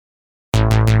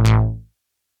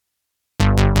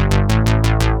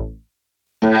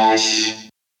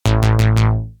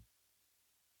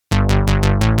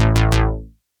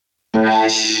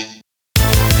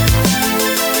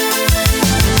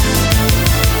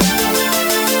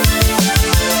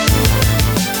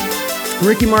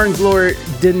Ricky Martin's lawyer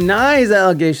denies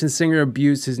allegations singer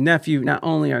abused his nephew. Not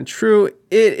only untrue,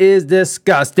 it is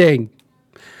disgusting.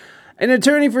 An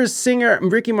attorney for singer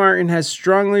Ricky Martin has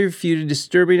strongly refuted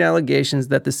disturbing allegations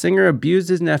that the singer abused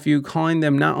his nephew, calling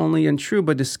them not only untrue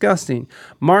but disgusting.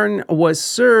 Martin was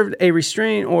served a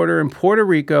restraining order in Puerto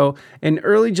Rico in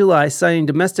early July, citing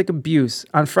domestic abuse.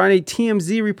 On Friday,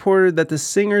 TMZ reported that the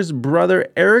singer's brother,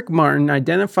 Eric Martin,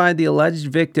 identified the alleged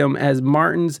victim as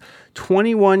Martin's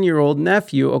 21-year-old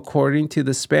nephew, according to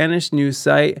the Spanish news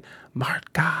site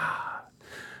Marca.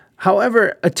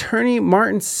 However, attorney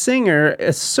Martin Singer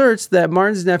asserts that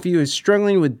Martin's nephew is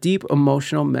struggling with deep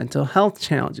emotional mental health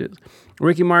challenges.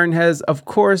 Ricky Martin has, of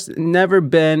course, never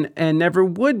been and never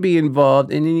would be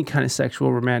involved in any kind of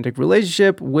sexual romantic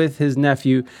relationship with his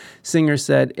nephew, Singer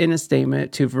said in a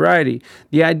statement to Variety.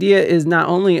 The idea is not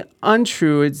only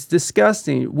untrue, it's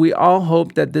disgusting. We all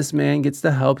hope that this man gets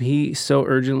the help he so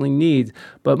urgently needs.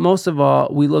 But most of all,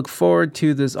 we look forward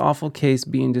to this awful case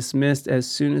being dismissed as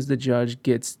soon as the judge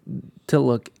gets to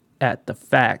look at the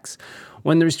facts.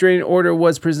 When the restraining order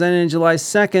was presented on July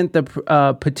 2nd,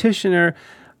 the petitioner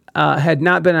had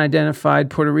not been identified.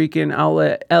 Puerto Rican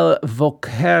outlet El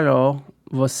Vocero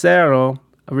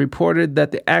reported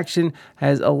that the action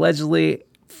is allegedly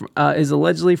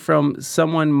from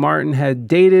someone Martin had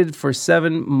dated for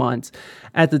 7 months.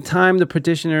 At the time, the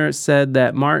petitioner said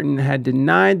that Martin had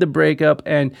denied the breakup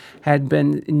and had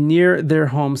been near their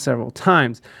home several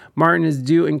times. Martin is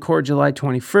due in court July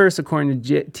 21st, according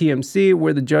to TMZ,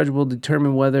 where the judge will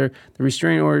determine whether the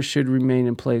restraining order should remain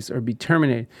in place or be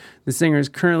terminated. The singer is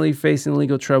currently facing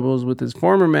legal troubles with his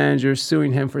former manager,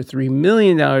 suing him for $3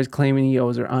 million, claiming he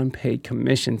owes her unpaid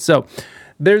commission. So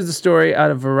there's the story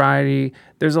out of Variety.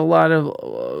 There's a lot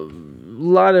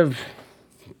of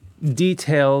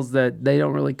details that they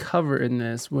don't really cover in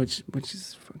this, which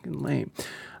is fucking lame.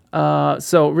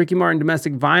 So Ricky Martin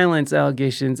domestic violence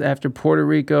allegations after Puerto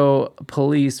Rico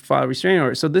police filed a restraining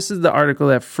order. So this is the article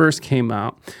that first came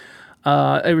out.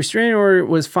 A restraining order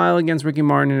was filed against Ricky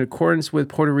Martin in accordance with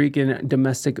Puerto Rican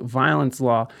domestic violence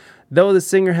law. Though the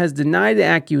singer has denied the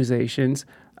accusations,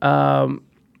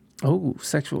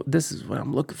 sexual. This is what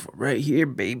I'm looking for right here,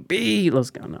 baby.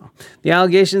 Let's go now. The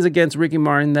allegations against Ricky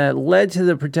Martin that led to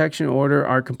the protection order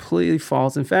are completely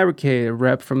false and fabricated. A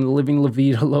rep from the Living La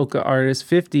Vida Loca artist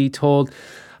 50 told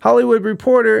Hollywood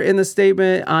Reporter in the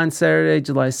statement on Saturday,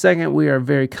 July 2nd, we are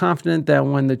very confident that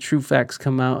when the true facts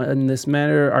come out in this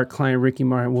matter, our client Ricky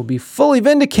Martin will be fully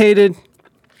vindicated.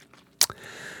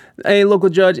 A local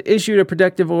judge issued a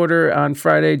protective order on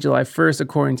Friday, July 1st,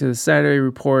 according to the Saturday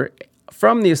report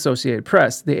from the Associated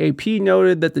Press. The AP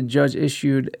noted that the judge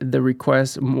issued the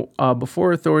request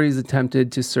before authorities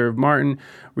attempted to serve Martin,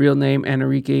 real name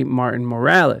Enrique Martin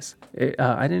Morales.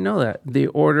 I didn't know that. The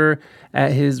order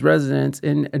at his residence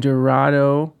in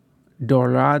Dorado,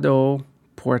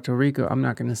 Puerto Rico. I'm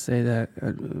not going to say that.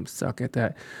 I suck at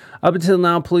that. Up until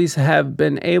now, police haven't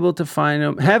been able to find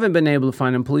him.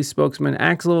 Police spokesman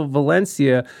Axel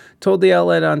Valencia told the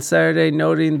outlet on Saturday,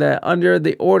 noting that under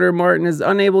the order, Martin is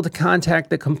unable to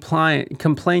contact the complainant.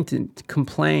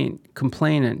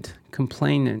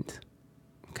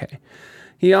 Okay.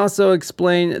 He also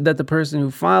explained that the person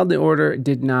who filed the order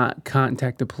did not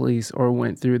contact the police or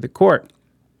went through the court.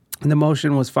 The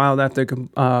motion was filed after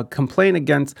a complaint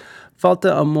against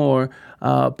Falta Amor,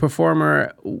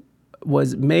 performer,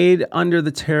 was made under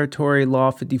the Territory Law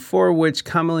 54, which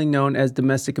commonly known as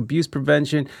Domestic Abuse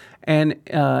Prevention and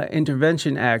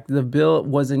Intervention Act. The bill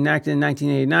was enacted in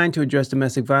 1989 to address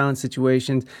domestic violence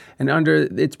situations, and under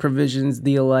its provisions,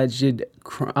 the alleged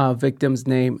victim's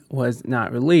name was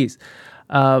not released.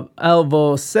 El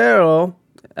Vocero,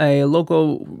 a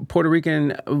local Puerto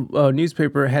Rican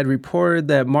newspaper, had reported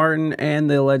that Martin and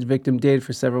the alleged victim dated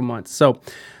for several months. So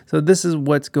this is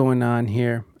what's going on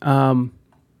here.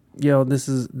 This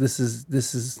is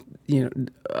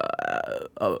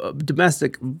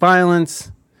domestic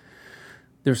violence.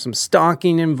 There's some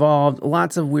stalking involved.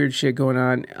 Lots of weird shit going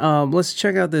on. Let's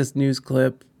check out this news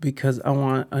clip because I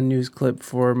want a news clip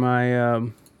for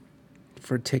my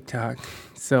for TikTok.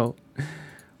 So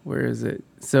where is it?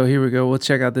 So here we go. We'll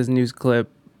check out this news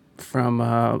clip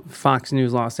from Fox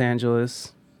News Los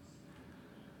Angeles.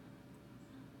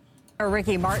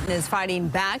 Ricky Martin is fighting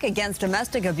back against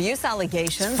domestic abuse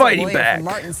allegations. Fighting Lawyer back. for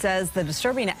Martin says the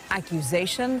disturbing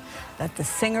accusation that the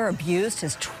singer abused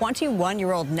his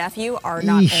 21-year-old nephew are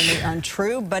not only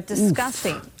untrue, but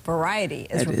disgusting. Oof. Variety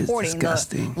is That reporting is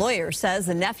disgusting. the lawyer says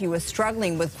the nephew is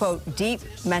struggling with, quote, deep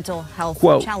mental health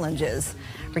challenges.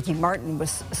 Ricky Martin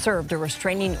was served a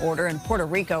restraining order in Puerto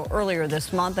Rico earlier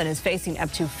this month and is facing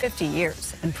up to 50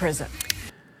 years in prison.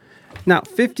 Now,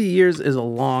 50 years is a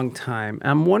long time.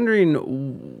 I'm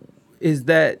wondering, is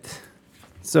that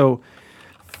so?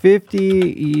 50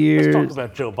 years. Let's talk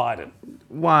about Joe Biden.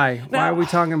 Why? Why are we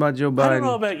talking about Joe Biden? I don't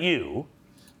know about you,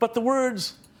 but the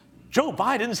words Joe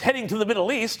Biden's heading to the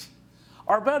Middle East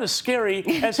are about as scary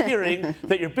as hearing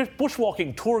that your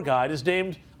bushwalking tour guide is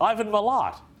named Ivan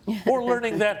Milat, or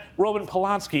learning that Roman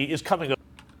Polanski is coming.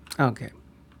 Okay,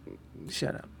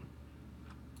 shut up.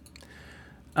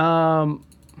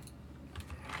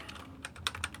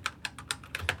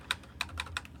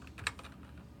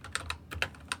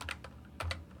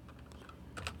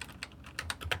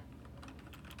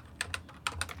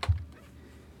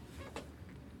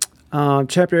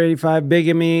 Chapter 85,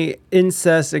 bigamy,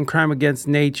 incest, and crime against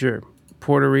nature,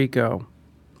 Puerto Rico.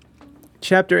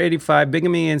 Chapter 85,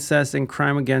 bigamy, incest, and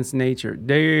crime against nature.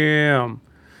 Damn.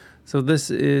 So this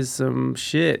is some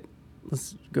shit.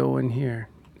 Let's go in here.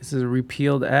 This is a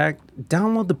repealed act.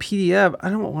 Download the PDF. I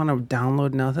don't want to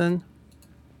download nothing.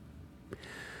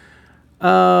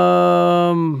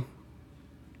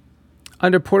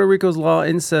 Under Puerto Rico's law,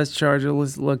 incest charge.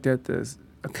 Let's look at this.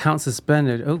 Account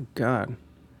suspended. Oh, God.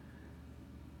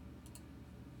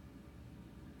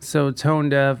 So tone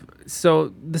deaf.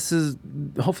 So this is,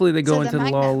 hopefully they go into the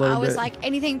law a little bit. I was like,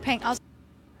 anything pink.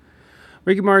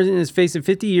 Ricky Martin is facing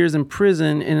 50 years in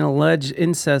prison in an alleged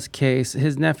incest case.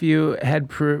 His nephew had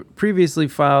previously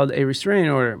filed a restraining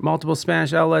order. Multiple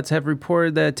Spanish outlets have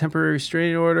reported that temporary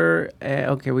restraining order.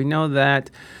 Okay, we know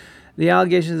that. The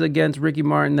allegations against Ricky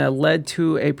Martin that led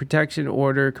to a protection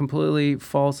order are completely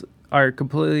false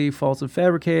and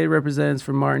fabricated. Representatives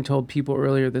from Martin told People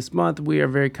earlier this month, we are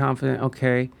very confident.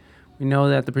 Okay, we know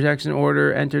that the protection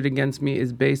order entered against me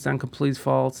is based on complete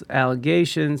false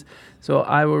allegations. So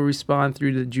I will respond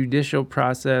through the judicial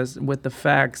process with the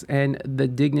facts and the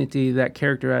dignity that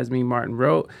characterized me, Martin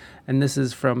wrote. And this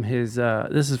is from his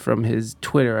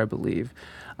Twitter, I believe.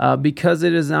 Because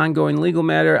it is an ongoing legal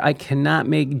matter, I cannot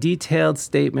make detailed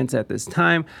statements at this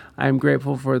time. I am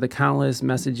grateful for the countless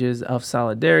messages of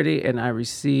solidarity, and I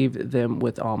received them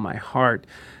with all my heart.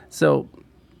 So,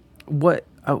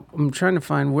 I'm trying to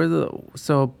find where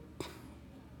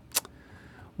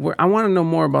I want to know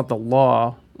more about the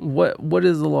law. What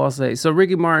does the law say? So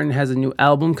Ricky Martin has a new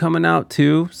album coming out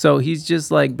too. So he's just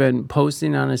like been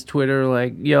posting on his Twitter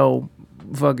like, yo,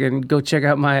 fucking go check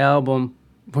out my album.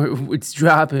 It's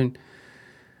dropping.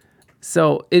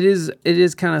 So it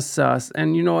is kind of sus.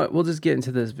 And you know what? We'll just get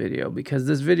into this video because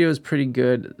this video is pretty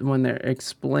good when they're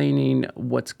explaining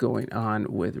what's going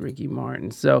on with Ricky Martin.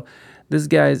 So this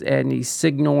guy is Andy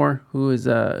Signor, who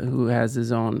has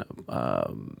his own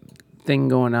thing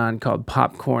going on called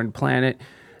Popcorn Planet.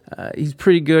 He's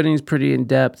pretty good and he's pretty in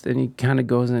depth, and he kind of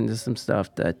goes into some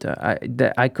stuff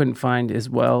that I couldn't find as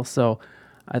well. So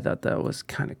I thought that was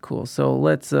kind of cool. So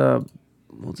let's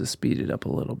we'll just speed it up a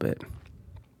little bit.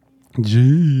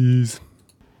 Jeez.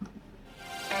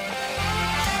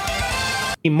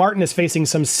 Martin is facing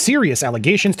some serious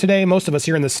allegations today. Most of us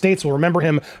here in the States will remember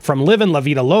him from Livin' La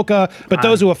Vida Loca, but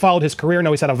those who have followed his career know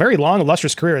he's had a very long,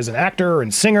 illustrious career as an actor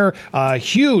and singer, a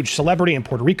huge celebrity in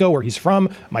Puerto Rico, where he's from.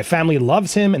 My family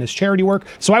loves him and his charity work.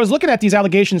 So I was looking at these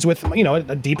allegations with,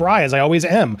 a deeper eye, as I always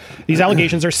am. These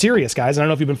allegations are serious, guys. I don't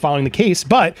know if you've been following the case,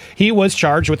 but he was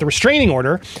charged with a restraining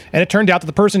order, and it turned out that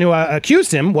the person who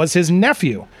accused him was his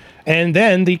nephew. And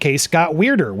then the case got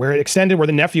weirder, where it extended, where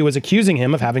the nephew was accusing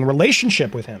him of having a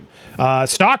relationship with him,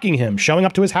 stalking him, showing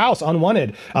up to his house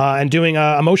unwanted, and doing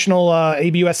emotional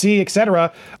ABUSC,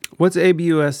 etc. What's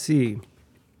ABUSC?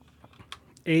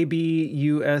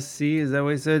 ABUSC, is that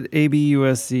what he said?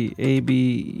 ABUSC.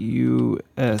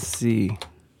 ABUSC.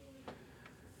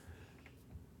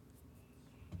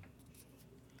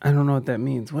 I don't know what that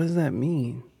means. What does that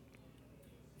mean?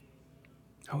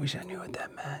 I wish I knew what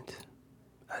that meant.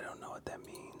 I don't know what that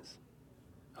means.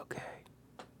 Okay.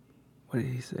 What did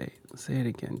he say? Say it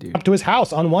again, dude. Up to his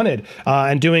house unwanted,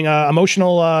 and doing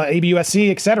emotional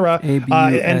ABUSC, etc.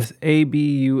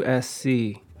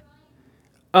 ABUSC.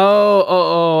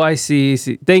 Oh, I see.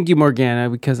 Thank you, Morgana,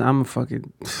 because I'm a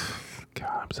fucking...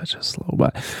 God, I'm such a slow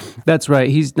butt. That's right.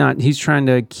 He's trying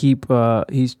to keep...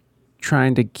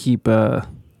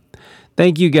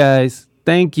 Thank you, guys.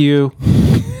 Thank you.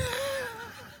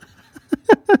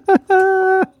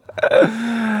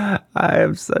 I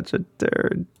am such a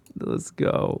turd. Let's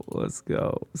go.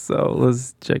 So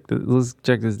let's check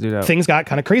this dude out. Things got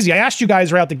kind of crazy. I asked you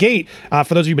guys right out the gate,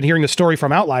 for those of you who've been hearing the story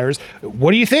from Outliers,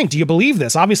 what do you think? Do you believe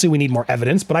this? Obviously, we need more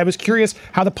evidence, but I was curious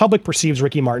how the public perceives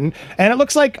Ricky Martin. And it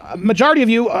looks like a majority of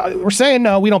you were saying,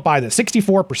 no, we don't buy this.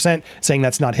 64% saying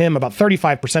that's not him. About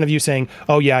 35% of you saying,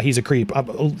 oh, yeah, he's a creep.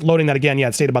 Loading that again. Yeah,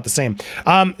 it stayed about the same.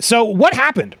 So what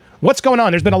happened? What's going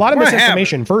on? There's been a lot of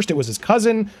misinformation. First, it was his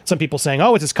cousin. Some people saying,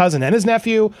 oh, it's his cousin and his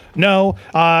nephew. No.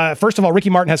 First of all, Ricky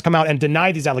Martin has come out and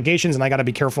denied these allegations, and I got to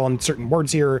be careful on certain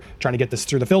words here, trying to get this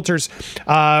through the filters.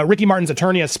 Ricky Martin's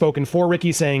attorney has spoken for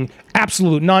Ricky, saying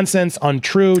absolute nonsense,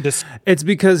 untrue. It's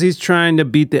because he's trying to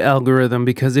beat the algorithm,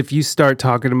 because if you start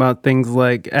talking about things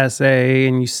like SA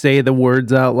and you say the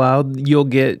words out loud, you'll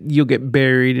get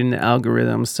buried in the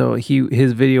algorithm. So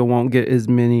his video won't get as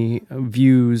many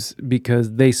views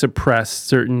because they suppress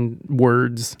certain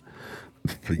words.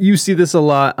 You see this a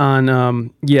lot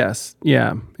on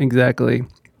exactly.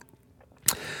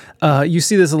 You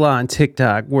see this a lot on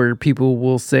TikTok, where people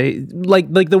will say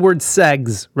like the word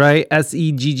segs, right?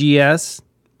 SEGGS.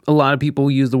 A lot of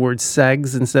people use the word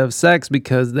segs instead of sex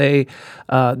because they're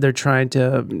trying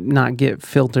to not get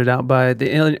filtered out by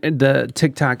the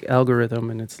TikTok algorithm,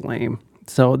 and it's lame.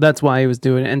 So that's why he was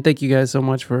doing it. And thank you guys so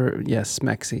much for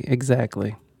Smexy.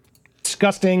 Exactly.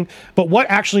 Disgusting. But what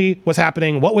actually was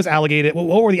happening? What was alleged?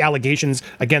 What were the allegations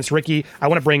against Ricky? I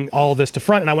want to bring all of this to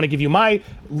front, and I want to give you my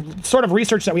sort of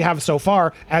research that we have so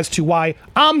far as to why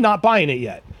I'm not buying it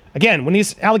yet. Again, when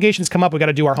these allegations come up, we got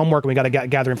to do our homework and we got to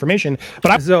gather information.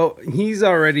 So he's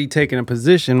already taken a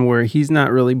position where he's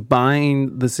not really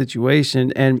buying the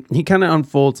situation, and he kind of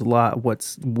unfolds a lot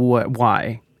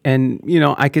why. And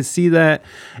I could see that,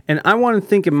 and I want to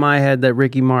think in my head that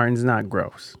Ricky Martin's not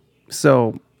gross.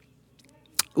 So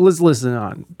let's listen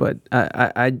on, but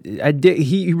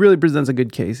he really presents a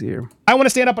good case here. I want to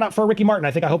stand up for Ricky Martin.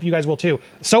 I hope you guys will too.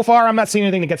 So far, I'm not seeing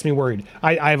anything that gets me worried.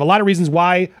 I have a lot of reasons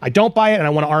why I don't buy it, and I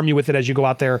want to arm you with it as you go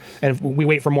out there and we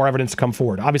wait for more evidence to come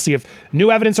forward. Obviously, if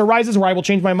new evidence arises where I will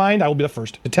change my mind, I will be the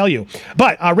first to tell you.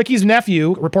 But Ricky's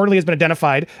nephew reportedly has been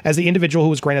identified as the individual who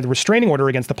was granted the restraining order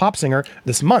against the pop singer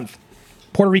this month.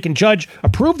 Puerto Rican judge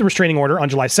approved the restraining order on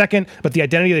July 2nd, but the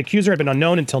identity of the accuser had been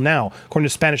unknown until now. According to a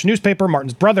Spanish newspaper,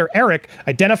 Martin's brother, Eric,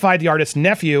 identified the artist's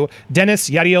nephew, Dennis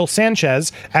Yadiel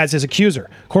Sanchez, as his accuser.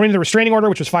 According to the restraining order,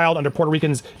 which was filed under Puerto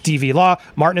Rican's DV law,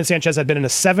 Martin and Sanchez had been in a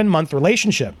 7-month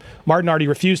relationship. Martin already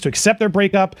refused to accept their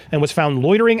breakup and was found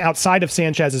loitering outside of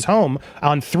Sanchez's home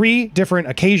on 3 different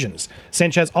occasions.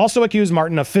 Sanchez also accused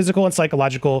Martin of physical and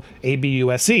psychological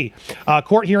abuse.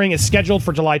 Court hearing is scheduled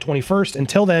for July 21st.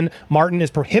 Until then, Martin is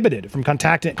prohibited from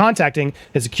contacting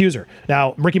his accuser.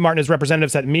 Now, Ricky Martin's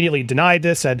representatives had immediately denied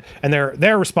this, and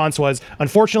their response was,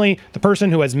 unfortunately, the person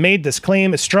who has made this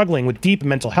claim is struggling with deep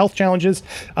mental health challenges.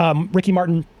 Ricky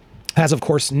Martin has, of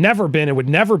course, never been and would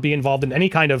never be involved in any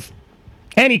kind of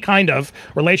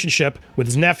relationship with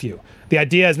his nephew. The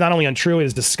idea is not only untrue, it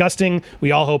is disgusting.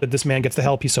 We all hope that this man gets the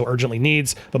help he so urgently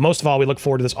needs. But most of all, we look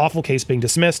forward to this awful case being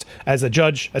dismissed as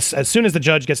soon as the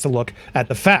judge gets to look at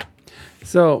the fact.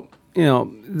 So,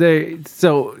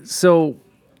 so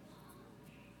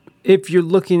if you're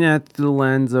looking at the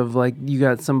lens of like you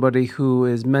got somebody who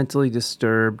is mentally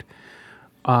disturbed,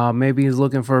 maybe he's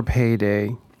looking for a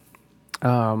payday.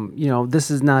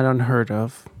 This is not unheard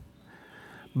of.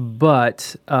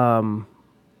 But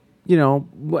we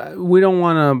don't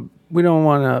want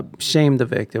to shame the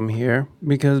victim here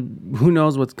because who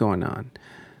knows what's going on.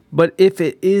 But if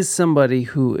it is somebody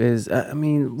who is,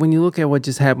 when you look at what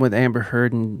just happened with Amber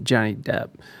Heard and Johnny Depp,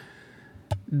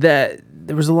 that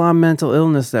there was a lot of mental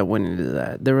illness that went into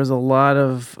that. There was a lot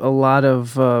of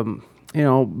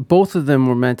both of them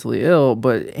were mentally ill,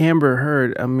 but Amber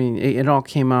Heard, it all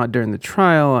came out during the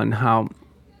trial on how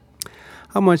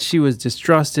much she was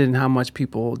distrusted and how much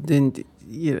people didn't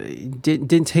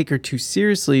take her too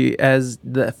seriously as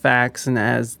the facts and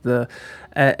as the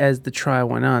trial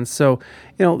went on. So,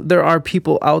 there are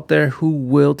people out there who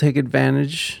will take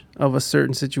advantage of a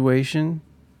certain situation.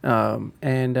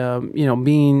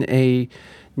 Being a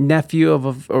nephew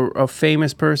of a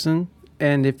famous person,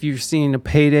 and if you're seeing a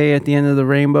payday at the end of the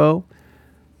rainbow,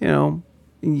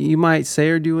 you might say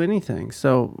or do anything.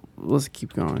 So let's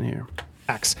keep going here.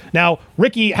 Now,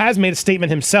 Ricky has made a statement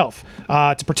himself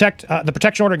to protect the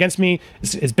protection order against me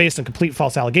is based on complete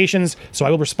false allegations. So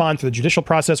I will respond through the judicial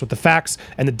process with the facts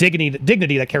and the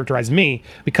dignity that characterize me.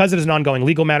 Because it is an ongoing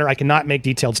legal matter, I cannot make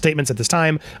detailed statements at this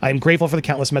time. I am grateful for the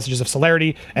countless messages of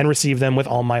celerity and receive them with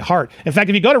all my heart. In fact,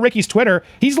 if you go to Ricky's Twitter,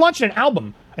 he's launched an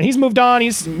album And he's moved on.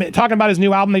 He's talking about his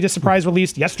new album they just surprise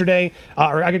released yesterday,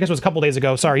 or I guess it was a couple days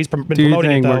ago. Sorry, he's been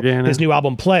promoting it, though, his new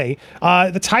album, Play.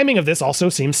 The timing of this also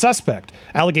seems suspect.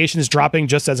 Allegations dropping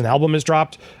just as an album is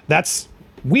dropped. That's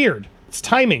weird. It's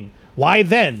timing. Why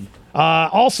then?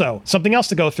 Also, something else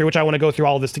to go through, which I want to go through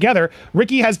all of this together.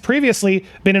 Ricky has previously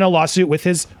been in a lawsuit with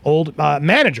his old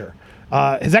manager.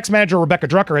 His ex-manager, Rebecca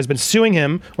Drucker, has been suing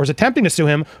him, or is attempting to sue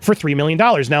him, for $3 million.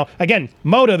 Now, again,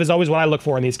 motive is always what I look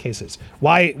for in these cases.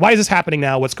 Why is this happening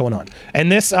now? What's going on?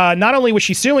 And this, not only was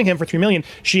she suing him for $3 million,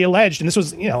 she alleged, and this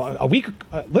was, a week,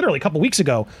 literally a couple weeks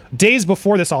ago, days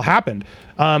before this all happened,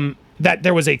 that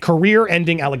there was a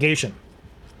career-ending allegation.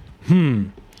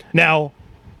 Now,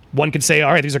 one could say,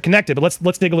 all right, these are connected, but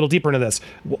let's dig a little deeper into this.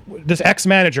 This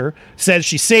ex-manager says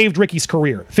she saved Ricky's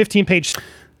career. 15-page.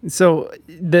 So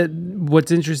what's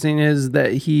interesting is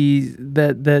that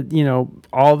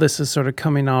all this is sort of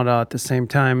coming out at the same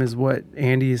time as what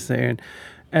Andy is saying,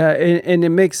 and it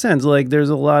makes sense. Like there's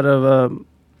a lot of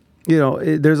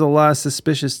there's a lot of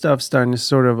suspicious stuff starting to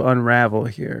sort of unravel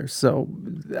here. So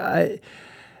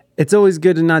it's always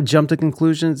good to not jump to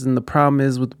conclusions. And the problem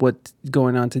is with what's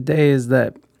going on today is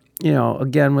that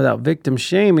again, without victim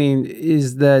shaming,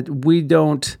 is that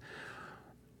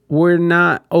we're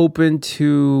not open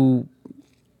to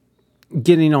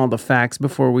getting all the facts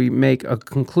before we make a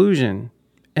conclusion.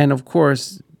 And of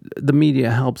course, the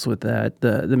media helps with that.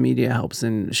 The media helps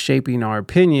in shaping our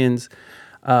opinions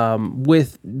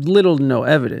with little to no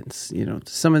evidence.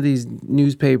 Some of these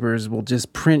newspapers will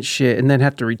just print shit and then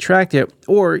have to retract it.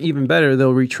 Or even better,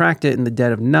 they'll retract it in the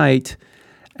dead of night.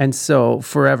 And so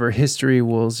forever history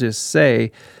will just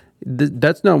say,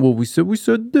 that's not what we said. We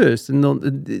said this,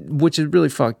 which is really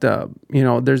fucked up.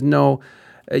 There's no.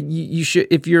 You should,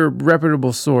 if you're a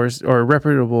reputable source or a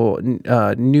reputable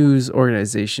news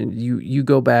organization, you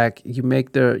go back, you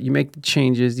make the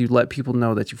changes, you let people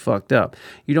know that you fucked up.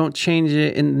 You don't change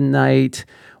it in the night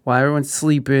while everyone's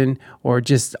sleeping, or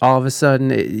just all of a sudden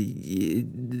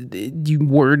you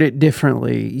word it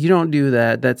differently. You don't do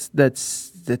that. That's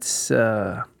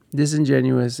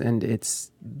disingenuous, and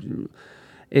it's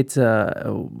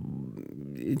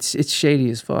shady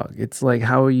as fuck. It's like,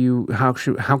 how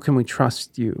can we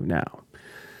trust you now?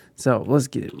 So let's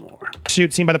get it more.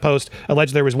 Suit seen by the Post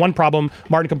alleged there was one problem.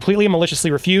 Martin completely and maliciously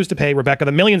refused to pay Rebecca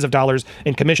the millions of dollars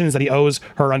in commissions that he owes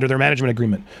her under their management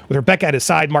agreement. With Rebecca at his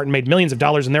side, Martin made millions of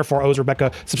dollars and therefore owes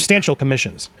Rebecca substantial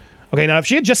commissions. Okay, now if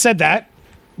she had just said that,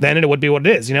 then it would be what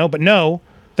it is, But no,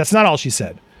 that's not all she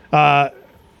said.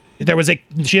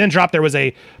 She then dropped there was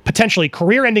a potentially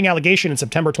career-ending allegation in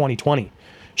September 2020.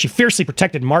 She fiercely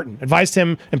protected Martin, advised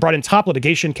him, and brought in top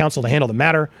litigation counsel to handle the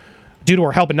matter. Due to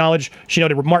her help and knowledge, she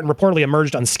noted Martin reportedly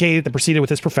emerged unscathed and proceeded with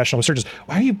his professional researches.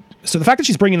 So the fact that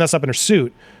she's bringing this up in her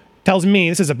suit tells me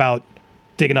this is about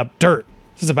digging up dirt.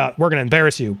 This is about, we're going to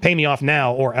embarrass you. Pay me off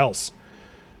now or else.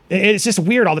 It's just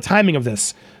weird, all the timing of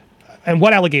this. And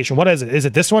what allegation? What is it? Is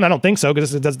it this one? I don't think so,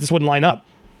 because this wouldn't line up.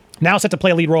 Now set to play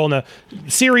a lead role in the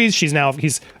series. He's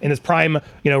in his prime,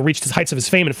 reached his heights of his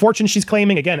fame and fortune, she's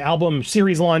claiming. Again, album,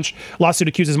 series launch. Lawsuit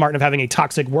accuses Martin of having a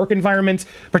toxic work environment,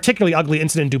 particularly ugly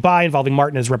incident in Dubai involving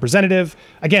Martin as representative.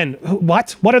 Again,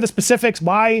 what? What are the specifics?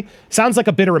 Why? Sounds like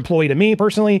a bitter employee to me,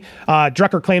 personally.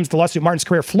 Drucker claims the lawsuit Martin's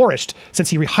career flourished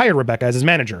since he rehired Rebecca as his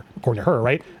manager, according to her,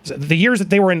 right? So the years that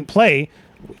they were in play,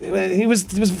 it was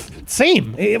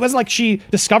same. It wasn't like she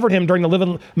discovered him during the Live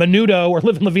in Menudo or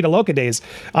Live in La Vida Loca days.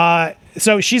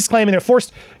 So she's claiming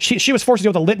she was forced to deal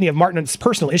with a litany of Martin's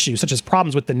personal issues, such as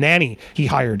problems with the nanny he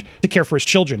hired to care for his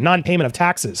children, non-payment of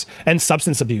taxes, and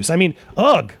substance abuse. I mean,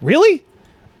 ugh, really?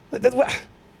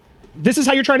 This is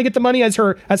how you're trying to get the money as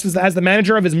the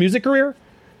manager of his music career?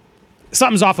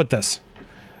 Something's off with this.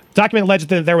 Document alleged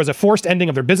that there was a forced ending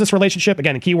of their business relationship.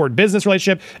 Again, a keyword business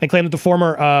relationship, and claimed that the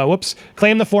former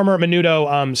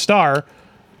Menudo star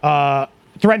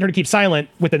threatened her to keep silent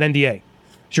with an NDA.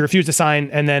 She refused to sign,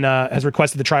 and then has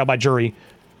requested the trial by jury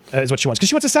is what she wants, because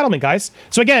she wants a settlement, guys.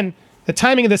 So again, the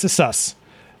timing of this is sus.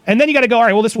 And then you got to go, all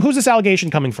right, well, who's this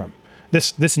allegation coming from?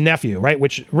 This nephew, right?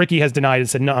 Which Ricky has denied and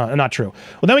said, no, not true.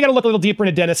 Well, then we got to look a little deeper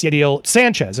into Dennis Yadiel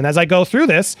Sanchez. And as I go through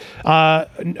this,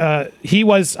 he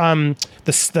was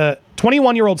the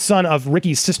 21-year-old son of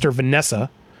Ricky's sister, Vanessa.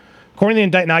 According to the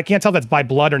indictment, now I can't tell if that's by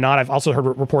blood or not. I've also heard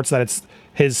reports that it's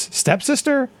his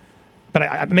stepsister,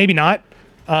 but maybe not,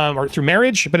 or through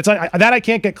marriage. But it's that I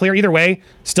can't get clear. Either way,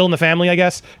 still in the family, I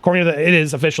guess. According to it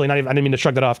is officially, not even, I didn't mean to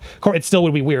shrug that off. It still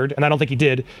would be weird, and I don't think he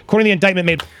did. According to the indictment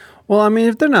made... Well, I mean,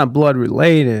 if they're not blood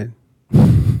related,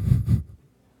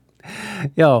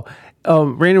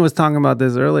 Raina was talking about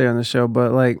this earlier on the show,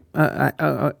 but like,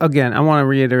 again, I want to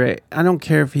reiterate: I don't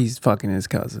care if he's fucking his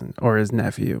cousin or his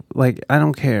nephew. Like, I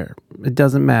don't care. It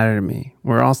doesn't matter to me.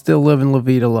 We're all still living La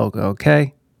Vida Loca,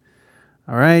 okay?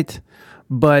 All right.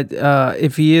 But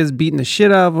if he is beating the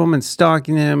shit out of him and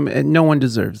stalking him, and no one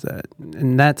deserves that,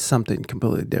 and that's something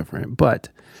completely different. But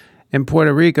in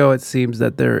Puerto Rico, it seems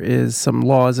that there is some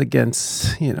laws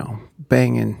against,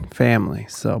 banging family.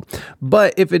 So,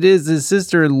 but if it is his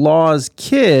sister-in-law's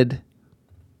kid,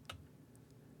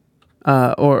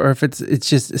 or if it's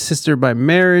just a sister by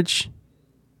marriage,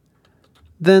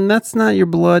 then that's not your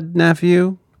blood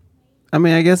nephew. I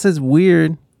mean, I guess it's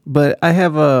weird, but I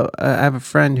have a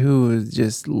friend who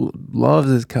just loves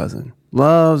his cousin.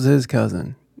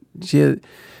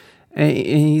 And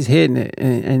he's hitting it,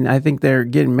 and I think they're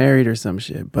getting married or some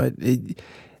shit. But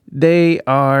they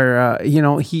are,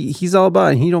 he's all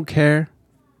about it. He don't care.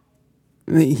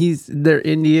 They're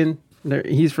Indian.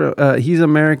 He's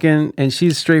American, and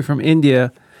she's straight from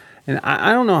India. And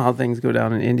I don't know how things go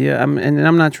down in India. I'm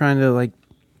not trying to like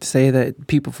say that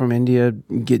people from India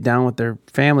get down with their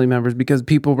family members, because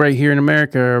people right here in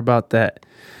America are about that.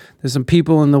 There's some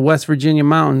people in the West Virginia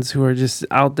mountains who are just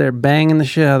out there banging the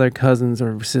shit out of their cousins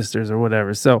or sisters or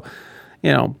whatever. So,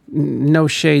 no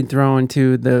shade thrown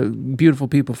to the beautiful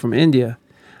people from India.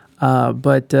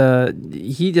 But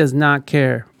he does not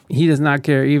care. He does not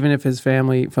care, even if his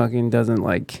family fucking doesn't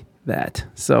like that.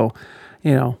 So,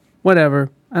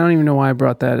 whatever. I don't even know why I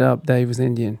brought that up, that he was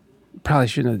Indian. Probably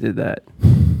shouldn't have did that.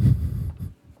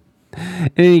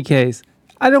 In any case,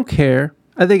 I don't care.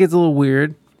 I think it's a little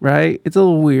weird. Right? It's a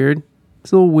little weird.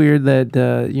 It's a little weird that,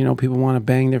 people want to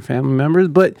bang their family members.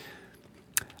 But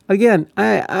again,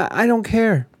 I don't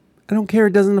care. I don't care.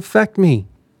 It doesn't affect me.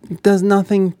 It does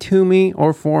nothing to me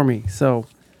or for me. So,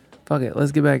 fuck it.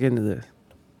 Let's get back into this.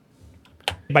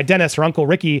 By Dennis, her uncle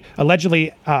Ricky,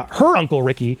 her uncle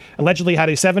Ricky allegedly had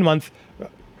a 7-month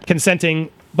consenting,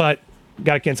 but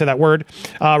can't say that word,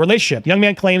 relationship. The young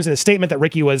man claims in a statement that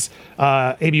Ricky was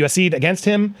ABUSC'd against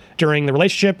him during the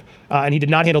relationship, and he did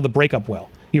not handle the breakup well.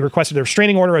 He requested a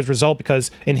restraining order as a result because,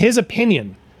 in his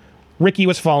opinion, Ricky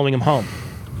was following him home.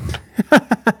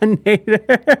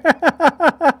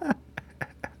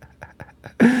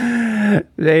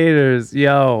 Naders,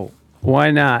 yo,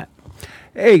 why not?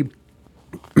 Hey,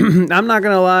 I'm not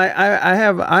gonna lie. I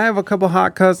have a couple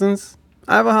hot cousins.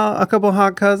 I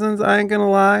ain't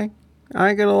gonna lie.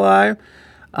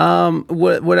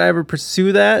 Would I ever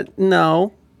pursue that?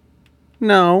 No.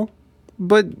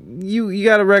 But you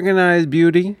gotta recognize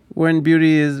beauty when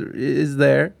beauty is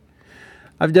there.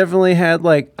 I've definitely had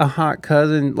like a hot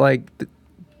cousin.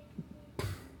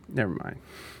 Never mind.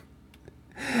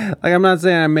 Like, I'm not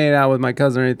saying I made out with my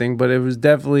cousin or anything, but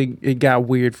it got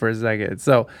weird for a second.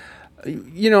 So,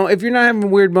 if you're not having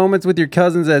weird moments with your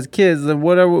cousins as kids, then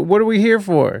what are we here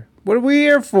for? What are we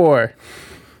here for?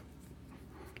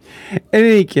 In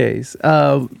any case,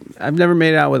 I've never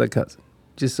made out with a cousin,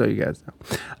 just so you guys know.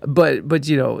 But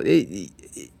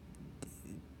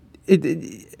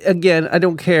again, I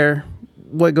don't care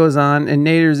what goes on. And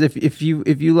Naders, if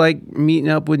you like meeting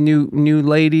up with new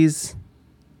ladies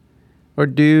or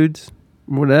dudes,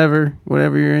 whatever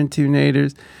you're into,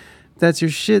 Naders, that's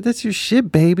your shit. That's your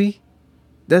shit, baby.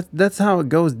 That's how it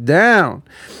goes down.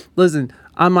 Listen.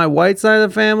 On my white side of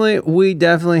the family, we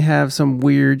definitely have some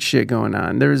weird shit going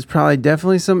on. There's probably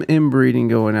definitely some inbreeding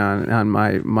going on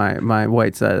my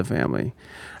white side of the family.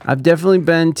 I've definitely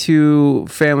been to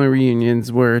family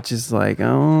reunions where it's just like,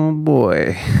 oh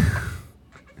boy.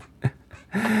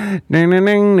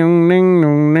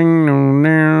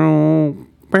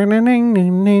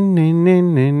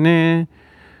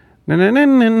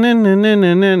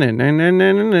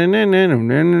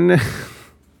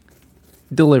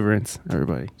 Deliverance,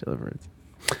 everybody. Deliverance.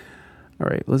 All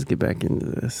right, let's get back into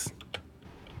this.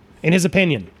 In his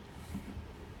opinion,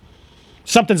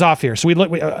 something's off here. So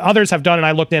others have done, and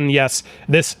I looked in, yes,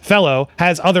 this fellow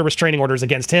has other restraining orders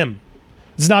against him.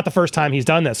 This is not the first time he's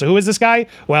done this. So who is this guy?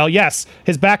 Well, yes,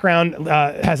 his background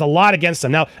has a lot against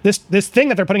him. Now, this thing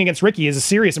that they're putting against Ricky is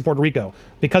serious in Puerto Rico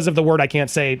because of the word I can't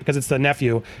say because it's the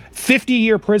nephew.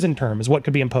 50-year prison term is what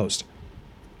could be imposed.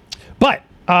 But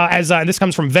as this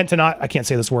comes from Ventinado, I can't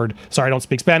say this word. Sorry, I don't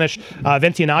speak Spanish.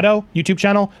 Ventinado YouTube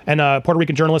channel and Puerto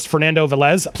Rican journalist Fernando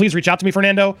Velez. Please reach out to me,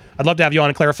 Fernando. I'd love to have you on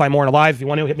and clarify more in a live. If you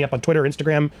want to, hit me up on Twitter,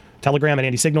 Instagram, Telegram, and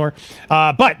Andy Signor.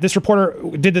 But this reporter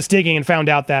did this digging and found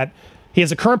out that he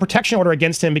has a current protection order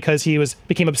against him because he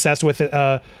became obsessed with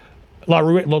La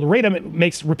Reda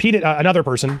makes repeated another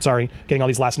person. Sorry, getting all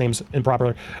these last names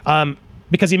improperly.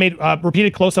 Because he made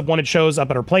repeated close-up wanted shows up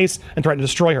at her place and threatened to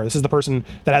destroy her. This is the person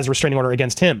that has a restraining order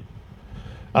against him.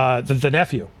 the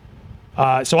nephew.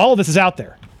 So all of this is out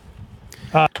there.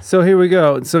 So here we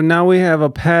go. So now we have a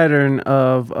pattern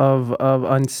of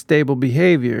unstable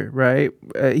behavior, right?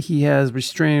 He has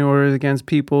restraining orders against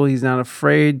people. He's not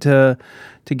afraid to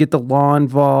get the law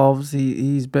involved.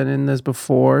 He's been in this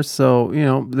before. So, you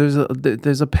know,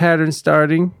 there's a pattern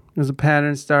starting. There's a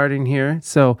pattern starting here.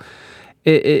 So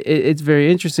it's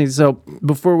very interesting. So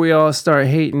before we all start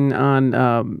hating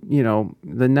on, you know,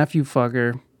 the nephew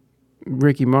fucker,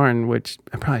 Ricky Martin, which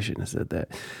I probably shouldn't have said that.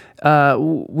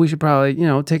 We should probably, you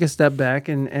know, take a step back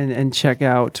and check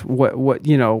out what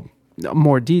you know,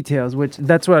 more details, which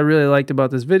that's what I really liked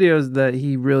about this video, is that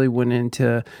he really went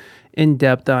into in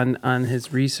depth on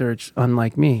his research,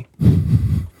 unlike me.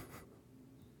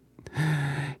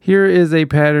 Here is a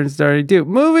pattern starting to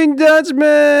Moving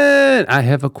Dutchman. I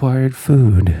have acquired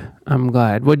food. I'm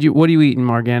glad. What are you eating,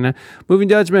 Morgana? Moving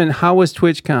Dutchman, how was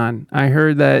TwitchCon? I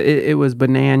heard that it was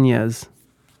bananas.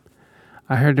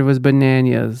 I heard it was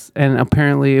bananas, and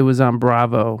apparently it was on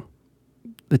Bravo,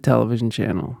 the television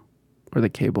channel, or the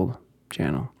cable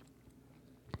channel.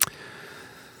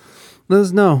 Let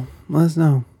us know. Let us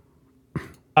know.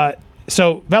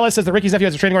 So Velas says that Ricky's nephew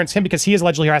has a restraining order against him because he is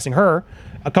allegedly harassing her,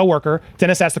 a coworker.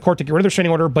 Dennis asked the court to get rid of the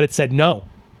restraining order, but it said no.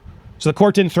 So the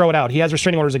court didn't throw it out. He has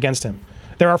restraining orders against him.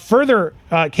 There are further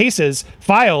cases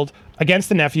filed against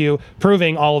the nephew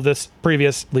proving all of this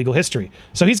previous legal history.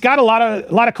 So he's got a lot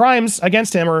of crimes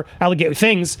against him, or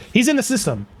things. He's in the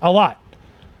system a lot.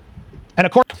 And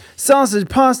of course, sausage,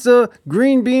 pasta,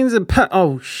 green beans, and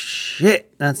oh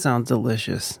shit, that sounds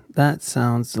delicious. That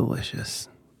sounds delicious.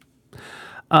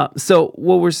 So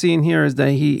what we're seeing here is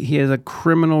that he has a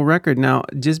criminal record. Now,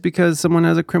 just because someone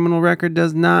has a criminal record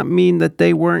does not mean that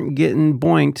they weren't getting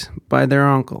boinked by their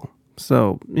uncle.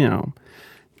 So, you know,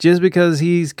 just because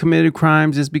he's committed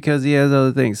crimes, just because he has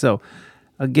other things. So,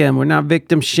 again, we're not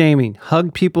victim shaming.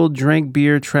 Hugged people, drank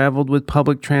beer, traveled with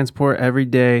public transport every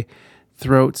day.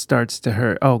 Throat starts to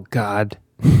hurt. Oh, God.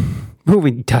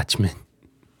 Moving Dutchman.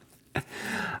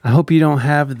 I hope you don't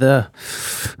have the...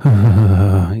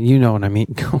 you know what I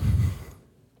mean.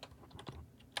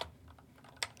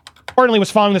 Importantly,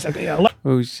 was following this...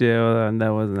 oh, shit. Hold on. That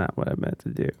was not what I meant to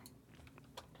do.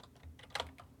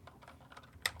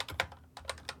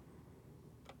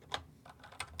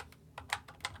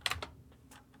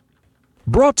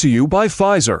 Brought to you by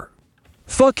Pfizer.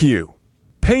 Fuck you.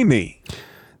 Pay me.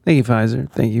 Thank you, Pfizer.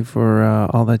 Thank you for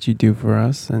all that you do for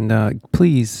us. And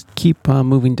please keep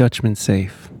Moving Dutchman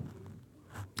safe.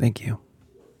 Thank you.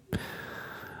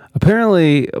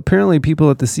 Apparently, people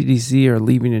at the CDC are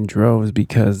leaving in droves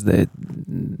because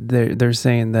they're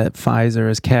saying that Pfizer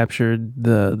has captured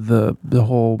the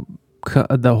whole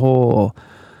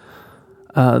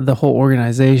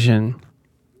organization.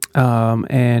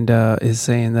 And is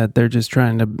saying that they're just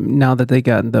trying to, now that they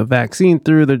got the vaccine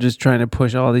through, they're just trying to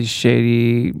push all these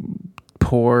shady,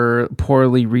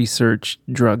 poorly researched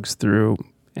drugs through.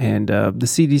 And the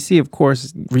CDC, of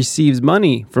course, receives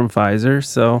money from Pfizer,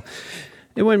 so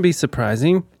it wouldn't be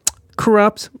surprising.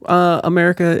 Corrupt.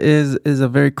 America is a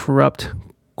very corrupt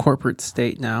corporate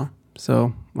state now.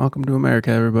 So welcome to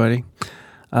America, everybody.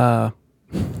 All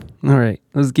right,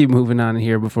 let's keep moving on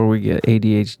here before we get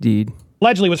ADHD'd.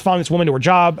 Allegedly was following this woman to her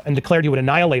job and declared he would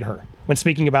annihilate her. When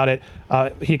speaking about it,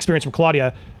 he experienced from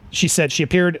Claudia, she said he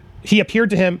appeared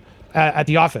to him at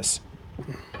the office.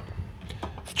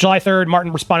 July 3rd,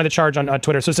 Martin responded to the charge on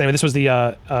Twitter. So anyway, this was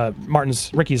the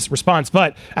Ricky's response.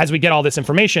 But as we get all this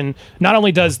information, not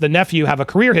only does the nephew have a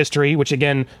career history, which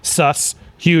again, sus,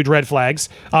 huge red flags.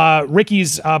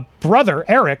 Ricky's brother,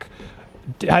 Eric,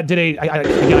 did a...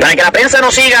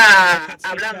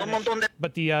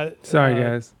 But the... Sorry,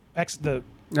 guys. The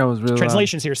that was really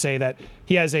translations here say that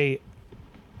he has a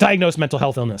diagnosed mental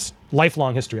health illness,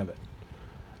 lifelong history of it,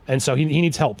 and so he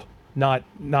needs help, not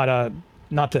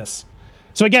this.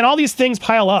 So again, all these things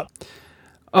pile up.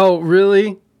 Oh,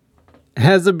 really?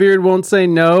 Has a beard won't say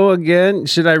no again?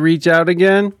 Should I reach out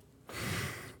again?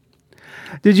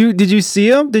 Did you see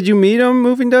him? Did you meet him,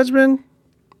 Moving Dutchman?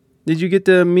 Did you get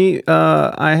to meet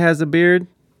I Has a Beard?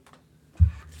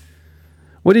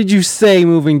 What did you say,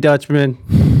 Moving Dutchman?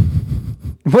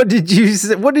 What did you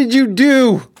say? What did you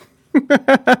do?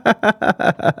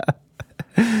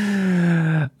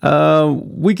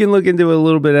 We can look into it a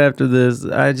little bit after this.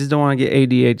 I just don't want to get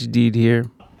ADHD'd here.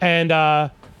 And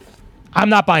I'm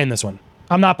not buying this one.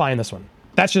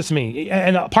 That's just me.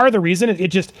 And part of the reason, it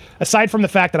just, aside from the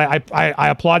fact that I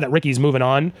applaud that Ricky's moving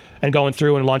on and going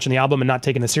through and launching the album and not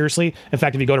taking this seriously. In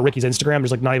fact, if you go to Ricky's Instagram,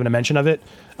 there's like not even a mention of it.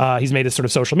 He's made this sort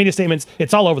of social media statements.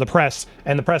 It's all over the press,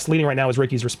 and the press leading right now is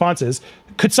Ricky's responses.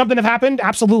 Could something have happened?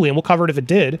 Absolutely, and we'll cover it if it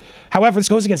did. However, this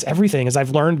goes against everything. As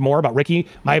I've learned more about Ricky,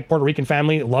 my Puerto Rican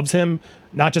family loves him,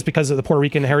 not just because of the Puerto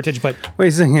Rican heritage, but... Wait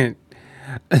a second.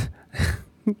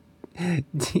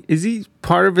 Is he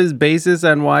part of his basis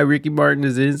on why Ricky Martin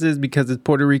is innocent because his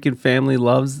Puerto Rican family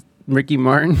loves Ricky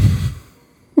Martin?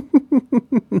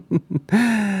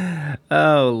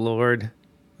 Oh, Lord.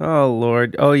 Oh,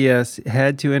 Lord. Oh, yes.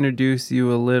 Had to introduce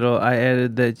you a little. I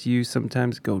added that you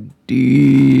sometimes go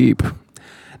deep.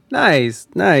 Nice.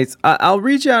 I'll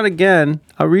reach out again.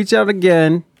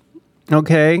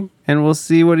 Okay. And we'll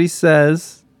see what he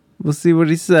says.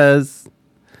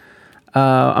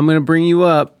 I'm going to bring you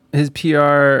up. His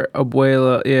PR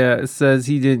abuela, says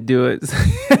he didn't do it.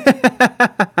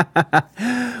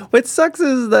 What sucks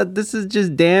is that this is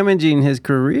just damaging his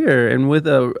career. And with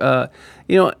the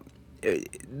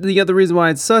other reason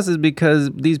why it's sus is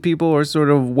because these people are sort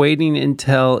of waiting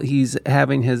until he's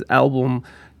having his album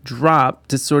drop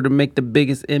to sort of make the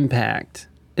biggest impact.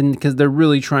 And because they're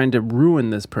really trying to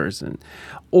ruin this person.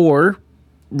 Or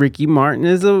Ricky Martin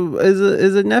is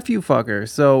a nephew fucker.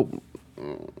 So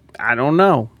I don't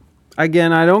know.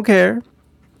 Again, I don't care.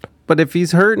 But if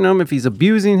he's hurting him, if he's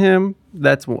abusing him,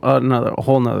 that's a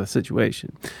whole nother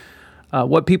situation.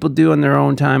 What people do in their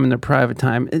own time, in their private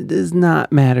time, it does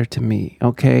not matter to me,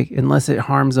 okay? Unless it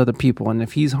harms other people. And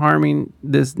if he's harming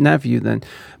this nephew, then...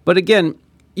 But again,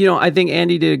 I think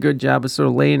Andy did a good job of sort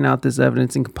of laying out this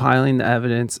evidence and compiling the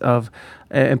evidence of...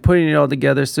 and putting it all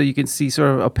together so you can see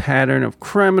sort of a pattern of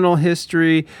criminal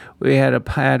history. We had a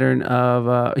pattern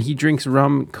of he drinks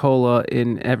rum cola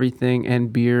in everything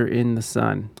and beer in the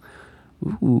sun.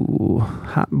 Ooh,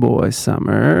 hot boy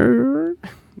summer.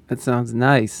 That sounds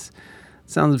nice.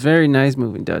 Sounds very nice,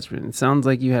 Moving Dutchman. It sounds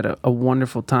like you had a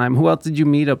wonderful time. Who else did you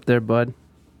meet up there, bud?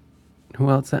 Who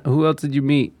else did you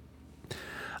meet?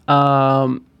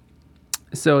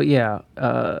 So yeah,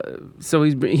 so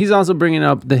he's also bringing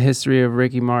up the history of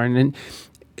Ricky Martin. And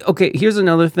okay, here's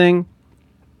another thing.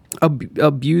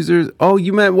 Abusers. Oh,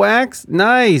 you met Wax?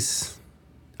 Nice.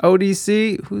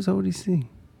 ODC. Who's ODC?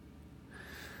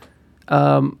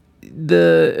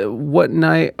 What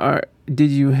night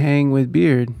did you hang with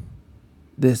Beard?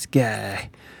 This guy.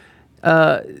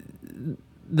 The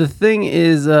thing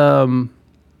is,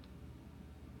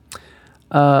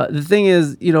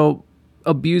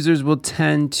 abusers will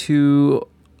tend to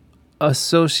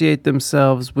associate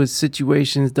themselves with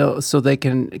situations so they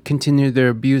can continue their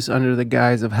abuse under the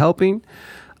guise of helping.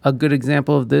 A good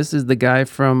example of this is the guy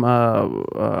from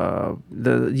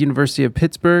the University of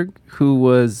Pittsburgh who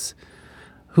was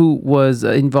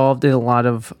involved in a lot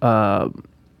of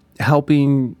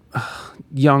helping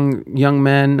young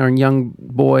men or young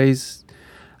boys.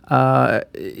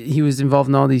 He was involved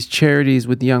in all these charities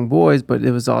with young boys, but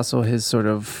it was also his sort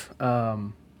of...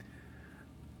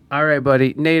 All right,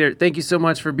 buddy. Nader, thank you so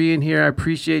much for being here. I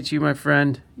appreciate you, my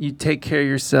friend. You take care of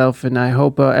yourself, and I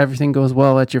hope everything goes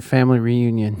well at your family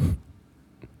reunion.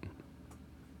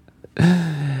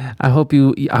 I hope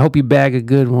you bag a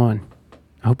good one.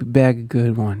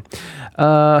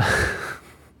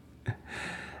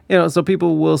 So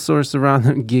people will sort of surround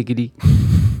them giggity.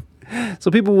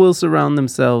 So people will surround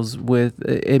themselves with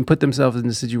and put themselves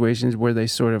into situations where they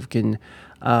sort of can,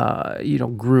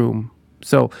 groom.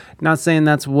 So not saying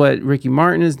that's what Ricky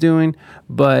Martin is doing,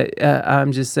 but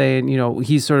I'm just saying,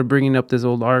 he's sort of bringing up this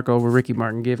old arc over Ricky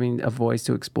Martin giving a voice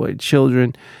to exploited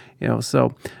children,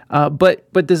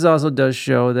 but this also does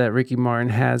show that Ricky Martin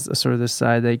has a sort of this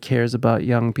side that he cares about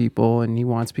young people and he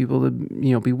wants people to,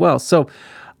 be well. So,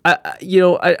 I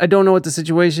don't know what the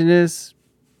situation is,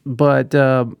 but,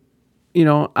 I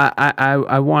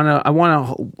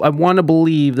want to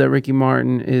believe that Ricky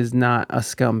Martin is not a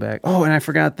scumbag. Oh, and I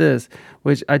forgot this,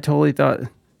 which I totally thought.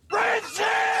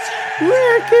 Ricky,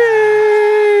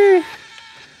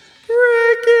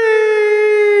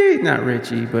 not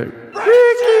Richie, but Ricky.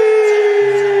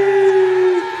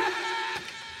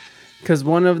 Because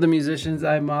one of the musicians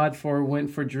I mod for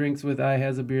went for drinks with I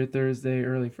Has a Beer Thursday,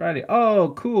 early Friday.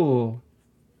 Oh, cool.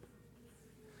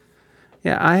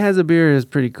 Yeah, I Has a Beer is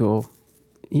pretty cool.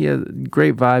 He has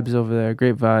great vibes over there.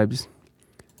 Great vibes.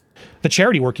 The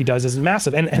charity work he does is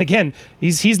massive. And again,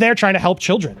 he's there trying to help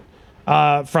children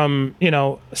from,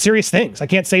 serious things. I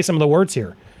can't say some of the words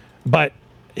here. But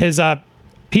his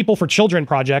People for Children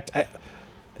project,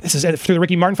 this is through the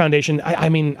Ricky Martin Foundation. I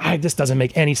mean, this doesn't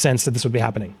make any sense that this would be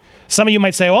happening. Some of you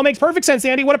might say, well, it makes perfect sense,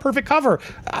 Andy. What a perfect cover.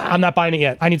 I'm not buying it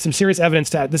yet. I need some serious evidence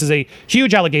this is a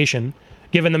huge allegation,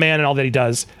 given the man and all that he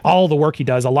does, all the work he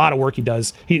does, a lot of work he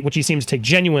does, which he seems to take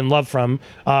genuine love from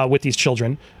with these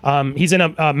children. He's in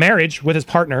a marriage with his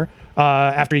partner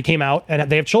after he came out,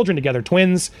 and they have children together,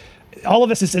 twins. All of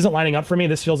this isn't lining up for me.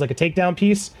 This feels like a takedown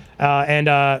piece.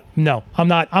 No, I'm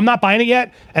not buying it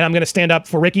yet. And I'm going to stand up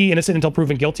for Ricky, innocent until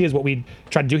proven guilty, is what we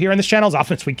try to do here on this channel as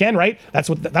often as we can, right? That's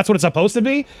what it's supposed to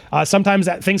be. Sometimes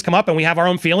things come up and we have our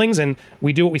own feelings and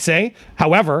we do what we say.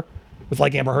 However, with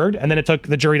like Amber Heard, and then it took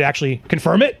the jury to actually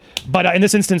confirm it. But in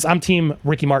this instance, I'm team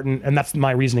Ricky Martin, and that's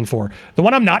my reasoning for. The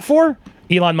one I'm not for,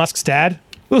 Elon Musk's dad.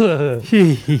 I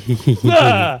think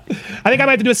I might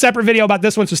have to do a separate video about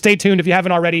this one, so stay tuned. If you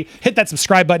haven't already, hit that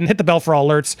subscribe button, hit the bell for all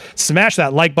alerts, smash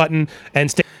that like button,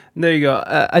 and stay. There you go.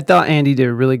 I thought Andy did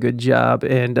a really good job,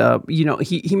 and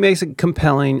he makes a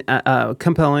compelling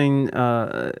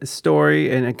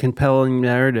story and a compelling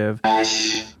narrative.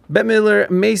 Bette Midler,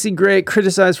 Macy Gray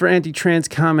criticized for anti-trans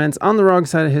comments on the wrong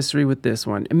side of history with this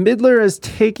one. Midler is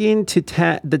taken to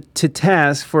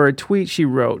task for a tweet she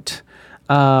wrote.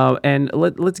 And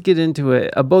let's get into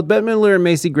it. Both Bette Midler and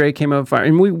Macy Gray came up fire,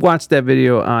 and we watched that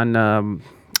video on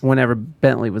whenever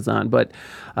Bentley was on. But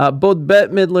both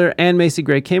Bette Midler and Macy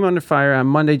Gray came under fire on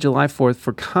Monday, July 4th,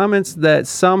 for comments that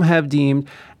some have deemed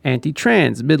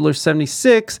anti-trans. Midler,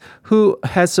 76, who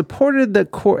has supported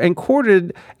and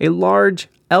courted a large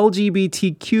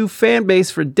LGBTQ fan base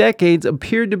for decades,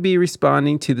 appeared to be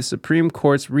responding to the Supreme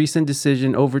Court's recent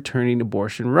decision overturning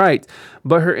abortion rights.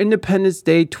 But her Independence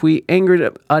Day tweet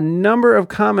angered a number of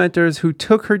commenters who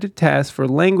took her to task for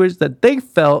language that they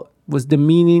felt was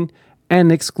demeaning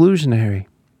and exclusionary.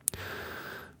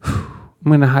 I'm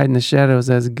going to hide in the shadows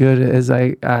as good as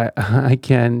I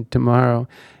can tomorrow.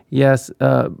 Yes,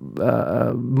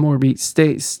 Morby,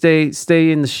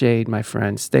 stay in the shade, my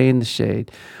friend. Stay in the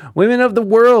shade. Women of the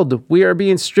world, we are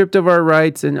being stripped of our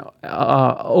rights and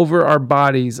over our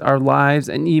bodies, our lives,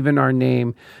 and even our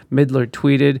name, Midler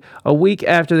tweeted. A week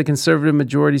after the conservative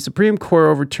majority Supreme Court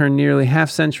overturned nearly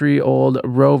half-century-old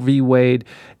Roe v. Wade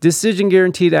decision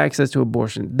guaranteed access to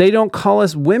abortion. They don't call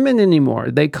us women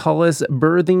anymore. They call us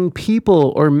birthing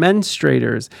people or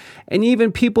menstruators, and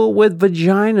even people with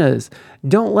vaginas.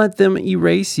 Don't let them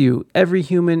erase you. Every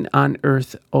human on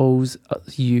earth owes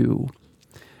you.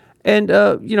 And,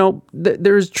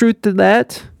 there's truth to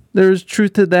that. There's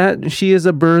truth to that. She is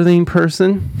a birthing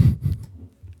person.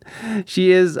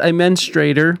 She is a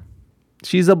menstruator.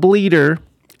 She's a bleeder.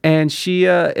 And she,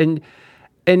 and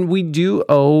we do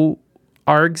owe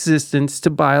our existence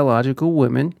to biological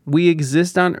women. We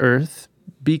exist on earth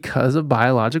because of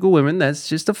biological women. That's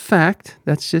just a fact.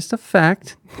 That's just a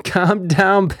fact. Calm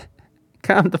down.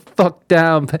 Calm the fuck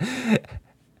down.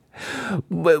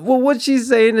 Well, what she's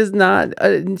saying is not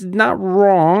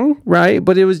wrong, right?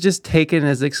 But it was just taken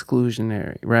as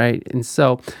exclusionary, right? And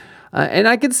so, and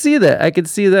I could see that. I could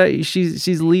see that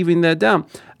she's leaving that down.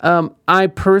 I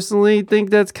personally think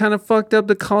that's kind of fucked up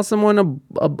to call someone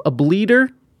a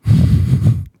bleeder.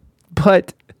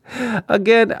 But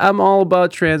again, I'm all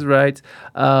about trans rights.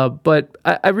 But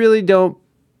I really don't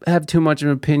have too much of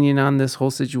an opinion on this whole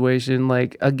situation.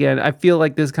 Like, again, I feel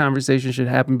like this conversation should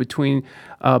happen between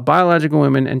biological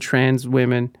women and trans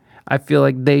women. I feel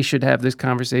like they should have this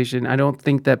conversation. I don't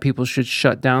think that people should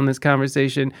shut down this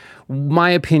conversation. My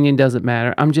opinion doesn't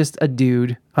matter. I'm just a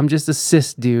dude. I'm just a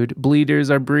cis dude. Bleeders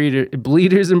and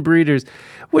breeders,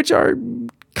 which are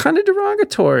kind of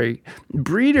derogatory.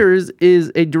 Breeders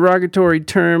is a derogatory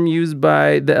term used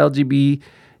by the LGBTQ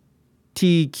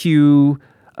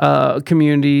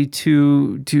community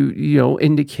to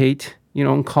indicate,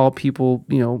 and call people,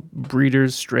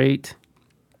 breeders straight.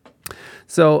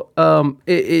 So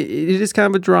it is kind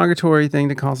of a derogatory thing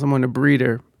to call someone a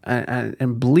breeder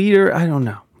and bleeder. I don't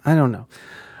know.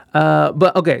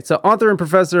 But okay, so author and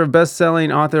professor of best-selling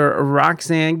author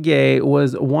Roxane Gay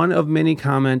was one of many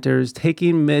commenters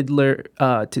taking Midler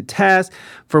to task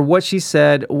for what she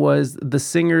said was the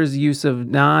singer's use of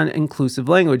non-inclusive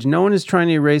language. No one is trying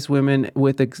to erase women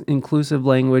with inclusive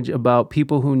language about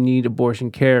people who need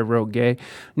abortion care, wrote Gay.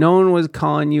 No one was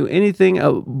calling you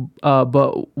anything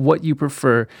but what you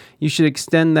prefer. You should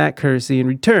extend that courtesy in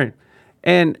return.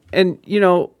 And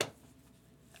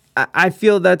I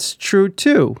feel that's true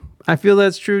too.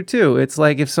 It's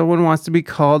like if someone wants to be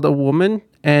called a woman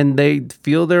and they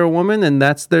feel they're a woman and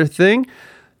that's their thing,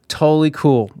 totally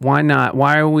cool. Why not?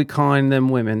 Why are we calling them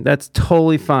women? That's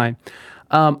totally fine.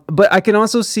 But I can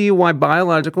also see why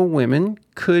biological women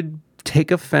could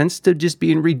take offense to just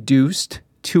being reduced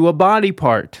to a body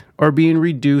part or being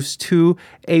reduced to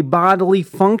a bodily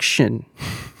function.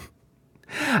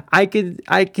 I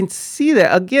can see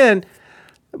that. Again,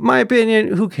 my opinion,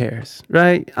 who cares,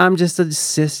 right? I'm just a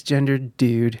cisgendered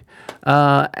dude.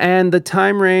 And the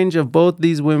time range of both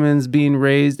these women's being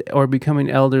raised or becoming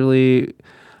elderly,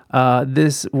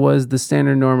 this was the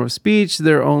standard norm of speech.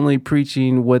 They're only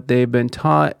preaching what they've been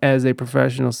taught as a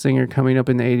professional singer coming up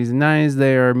in the 80s and 90s.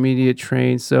 They are media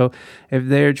trained. So if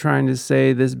they're trying to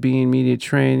say this being media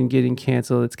trained and getting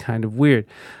canceled, it's kind of weird.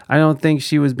 I don't think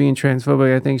she was being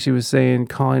transphobic. I think she was saying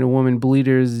calling a woman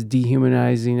bleeders is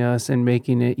dehumanizing us and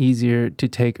making it easier to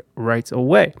take rights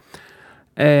away.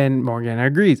 And Morgana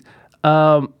agrees.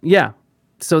 Yeah.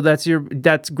 So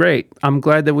that's great. I'm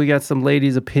glad that we got some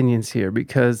ladies' opinions here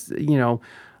because,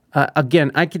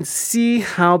 again, I can see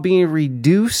how being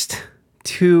reduced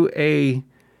to a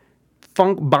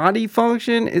body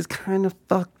function is kind of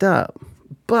fucked up.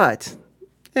 But,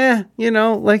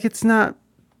 it's not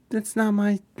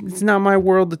my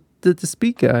world to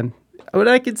speak on. But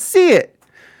I can see it.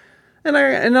 And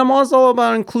I'm also all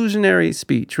about inclusionary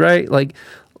speech, right? Like,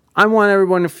 I want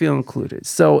everyone to feel included.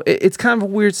 So it's kind of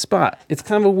a weird spot. It's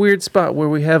kind of a weird spot where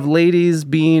we have ladies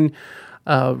being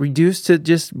reduced to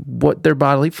just what their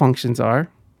bodily functions are.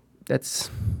 That's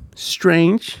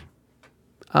strange.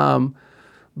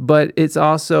 But it's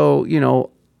also,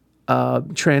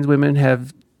 trans women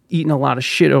have eaten a lot of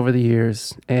shit over the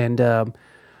years. And,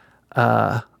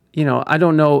 I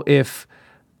don't know if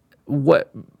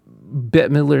what Bette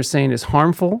Midler is saying is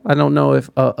harmful. I don't know if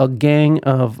a gang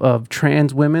of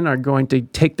trans women are going to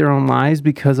take their own lives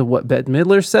because of what Bette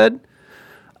Midler said,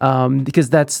 because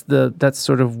that's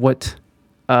sort of what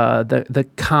the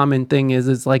common thing is.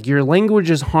 It's like your language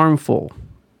is harmful.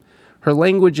 Her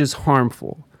language is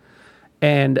harmful,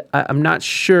 and I'm not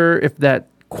sure if that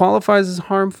qualifies as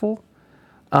harmful.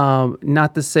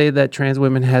 Not to say that trans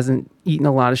women hasn't eaten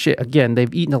a lot of shit. Again,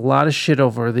 they've eaten a lot of shit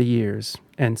over the years,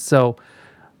 and so.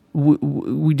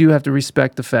 We do have to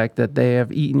respect the fact that they have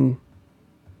eaten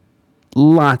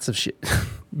lots of shit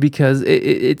because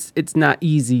it's not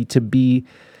easy to be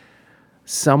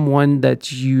someone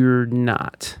that you're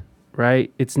not,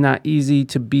 right? It's not easy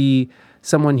to be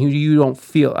someone who you don't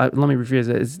feel. Let me rephrase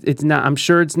that. It's not. I'm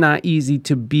sure it's not easy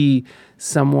to be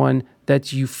someone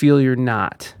that you feel you're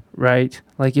not, right?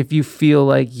 Like if you feel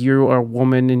like you're a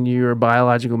woman and you're a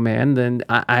biological man, then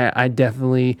I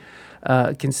definitely.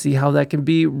 Can see how that can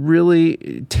be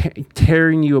really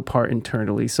tearing you apart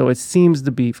internally. So it seems to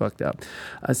be fucked up.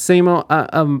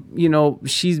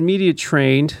 She's media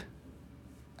trained.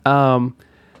 And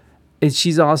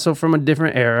she's also from a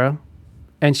different era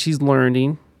and she's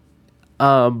learning.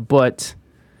 I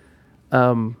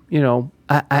don't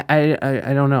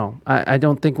know. I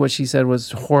don't think what she said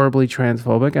was horribly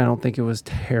transphobic. I don't think it was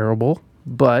terrible,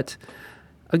 but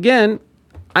again,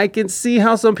 I can see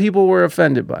how some people were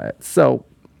offended by it. So,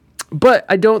 but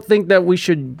I don't think that we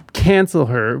should cancel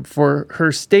her for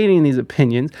her stating these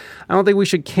opinions. I don't think we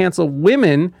should cancel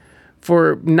women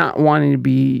for not wanting to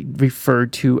be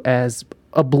referred to as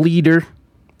a bleeder,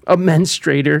 a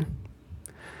menstruator.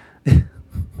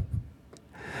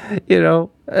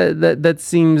 That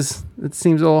seems a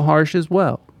little harsh as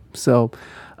well. So,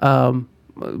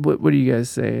 what are you guys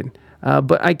saying?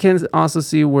 But I can also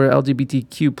see where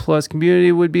LGBTQ plus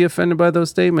community would be offended by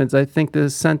those statements. I think the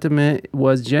sentiment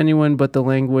was genuine, but the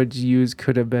language used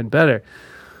could have been better.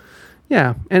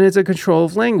 Yeah, and it's a control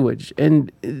of language.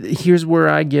 And here's where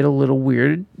I get a little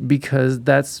weird because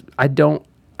I don't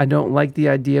like the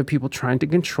idea of people trying to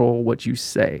control what you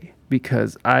say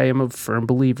because I am a firm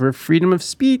believer of freedom of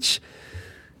speech.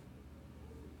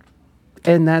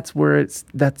 And that's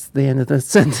the end of the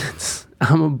sentence.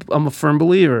 I'm a firm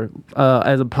believer.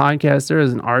 As a podcaster,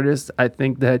 as an artist, I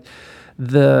think that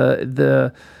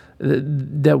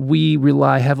that we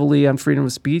rely heavily on freedom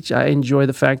of speech. I enjoy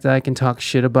the fact that I can talk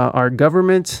shit about our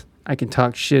government. I can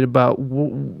talk shit about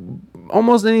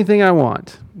almost anything I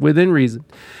want within reason.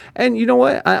 And you know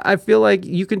what? I feel like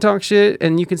you can talk shit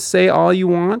and you can say all you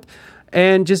want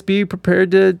and just be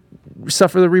prepared to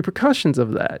suffer the repercussions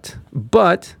of that.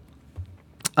 But,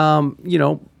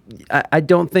 I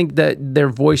don't think that their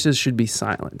voices should be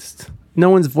silenced. No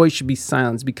one's voice should be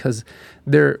silenced because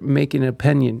they're making an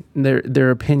opinion.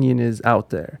 Their opinion is out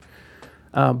there.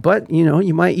 But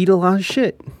you might eat a lot of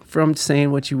shit from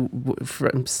saying what you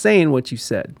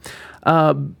said.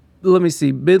 Let me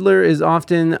see. Midler is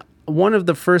often one of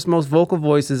the first most vocal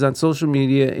voices on social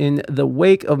media in the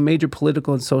wake of major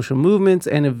political and social movements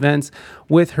and events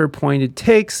with her pointed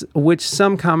takes, which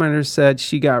some commenters said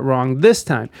she got wrong this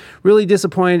time. Really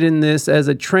disappointed in this as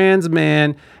a trans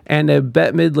man and a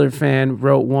Bette Midler fan,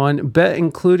 wrote one. Bette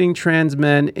including trans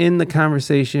men in the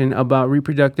conversation about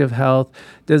reproductive health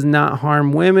does not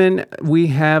harm women. We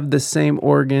have the same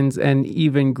organs and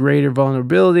even greater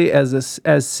vulnerability as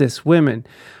cis women.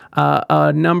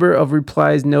 A number of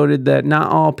replies noted that not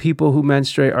all people who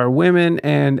menstruate are women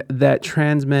and that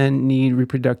trans men need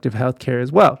reproductive health care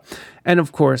as well. And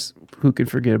of course, who can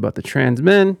forget about the trans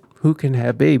men who can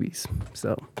have babies?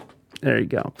 So there you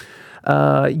go.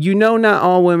 Not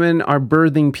all women are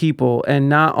birthing people and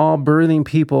not all birthing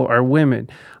people are women.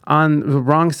 On the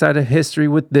wrong side of history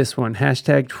with this one.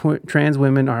 Hashtag trans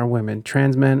women are women.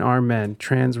 Trans men are men.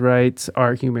 Trans rights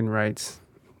are human rights.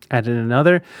 Added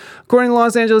another. According to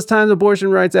Los Angeles Times, abortion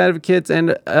rights advocates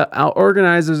and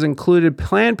organizers included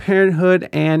Planned Parenthood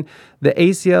and the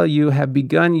ACLU have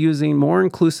begun using more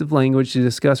inclusive language to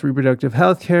discuss reproductive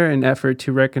health care in an effort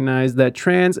to recognize that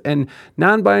trans and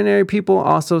non-binary people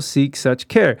also seek such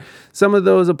care. Some of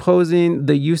those opposing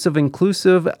the use of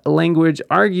inclusive language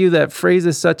argue that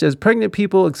phrases such as pregnant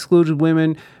people excluded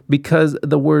women because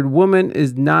the word woman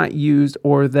is not used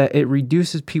or that it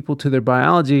reduces people to their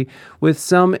biology, with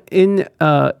some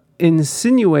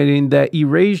insinuating that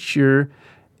erasure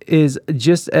is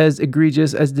just as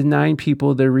egregious as denying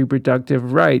people their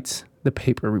reproductive rights, the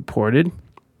paper reported.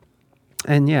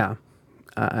 And yeah.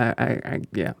 At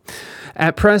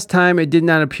press time, it did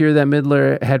not appear that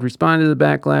Midler had responded to the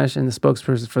backlash, and the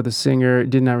spokesperson for the singer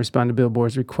did not respond to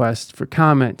Billboard's request for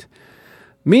comment.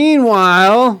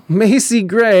 Meanwhile, Macy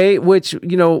Gray, which,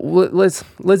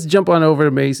 let's jump on over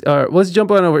to Macy.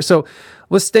 So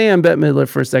let's stay on Bette Midler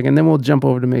for a second, then we'll jump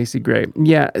over to Macy Gray.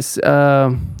 Yes,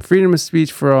 freedom of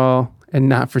speech for all and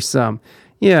not for some.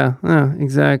 Yeah,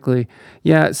 exactly.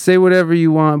 Yeah, say whatever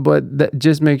you want, but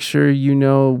just make sure you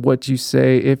know what you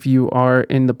say if you are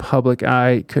in the public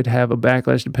eye could have a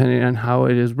backlash depending on how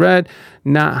it is read,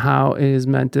 not how it is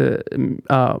meant to,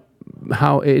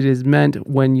 how it is meant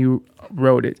when you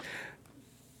wrote it.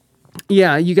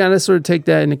 Yeah, you got to sort of take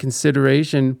that into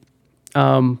consideration.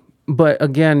 But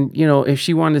again, if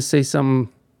she wanted to say something,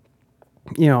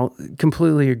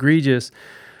 completely egregious,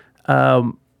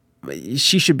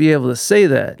 she should be able to say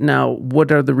that. Now,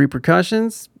 what are the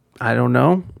repercussions? I don't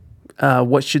know.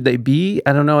 What should they be?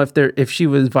 I don't know if she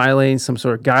was violating some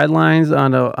sort of guidelines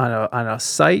on a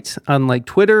site on like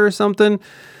Twitter or something.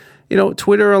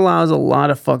 Twitter allows a lot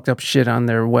of fucked up shit on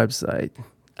their website.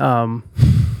 A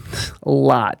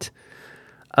lot.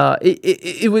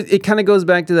 It kind of goes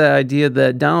back to that idea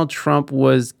that Donald Trump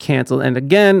was canceled. And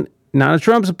again, not a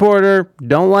Trump supporter.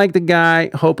 Don't like the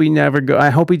guy. I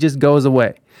hope he just goes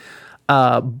away.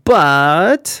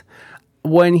 But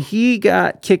when he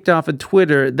got kicked off of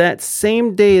Twitter, that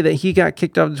same day that he got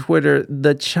kicked off of Twitter,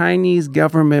 the Chinese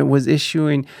government was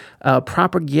issuing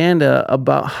propaganda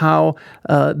about how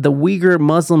the Uyghur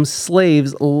Muslim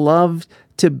slaves loved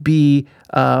to be,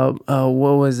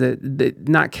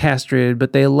 not castrated,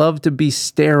 but they loved to be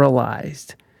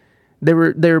sterilized. They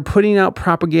were putting out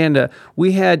propaganda.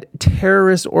 We had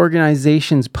terrorist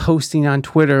organizations posting on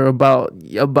Twitter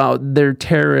about their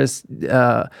terrorist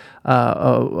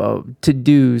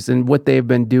to-dos and what they've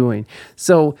been doing.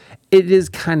 So it is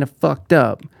kind of fucked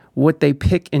up what they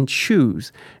pick and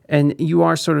choose, and you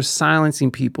are sort of silencing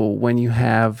people when you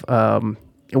have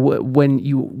when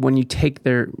you take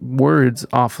their words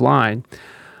offline.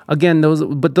 Again,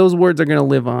 those words are going to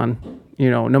live on.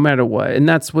 No matter what. And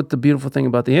that's what the beautiful thing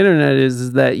about the internet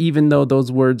is that even though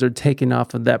those words are taken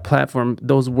off of that platform,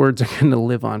 those words are going to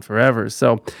live on forever.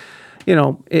 So,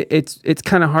 it's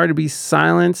kind of hard to be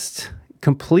silenced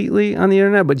completely on the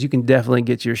internet, but you can definitely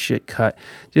get your shit cut.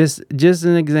 Just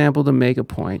an example to make a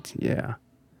point. Yeah.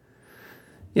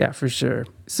 Yeah, for sure.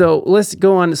 So let's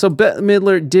go on. So Bette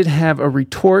Midler did have a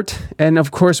retort. And of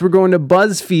course, we're going to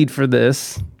BuzzFeed for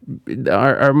this.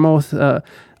 Our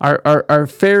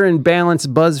fair and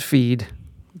balanced BuzzFeed,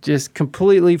 just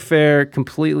completely fair,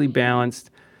 completely balanced.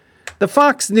 The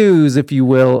Fox News, if you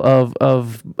will,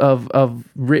 of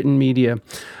written media.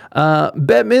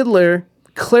 Bette Midler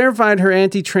clarified her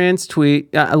anti-trans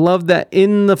tweet. I love that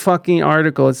in the fucking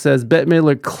article it says Bette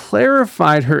Midler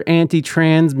clarified her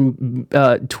anti-trans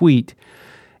tweet.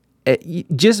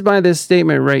 Just by this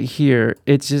statement right here,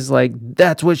 it's just like,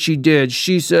 that's what she did.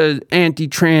 She said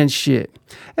anti-trans shit.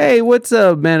 Hey, what's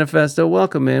up, Manifesto?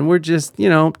 Welcome in. We're just,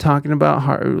 talking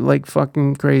about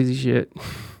fucking crazy shit.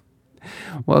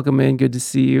 Welcome in. Good to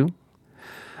see you.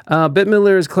 Bette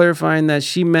Midler is clarifying that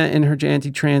she meant in her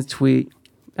anti-trans tweet,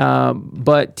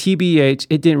 But TBH,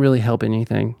 it didn't really help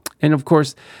anything. And of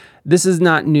course, this is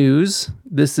not news.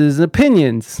 This is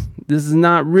opinions. This is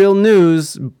not real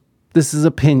news. This is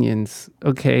opinions.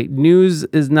 Okay, news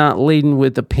is not laden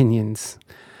with opinions.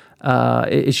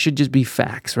 It should just be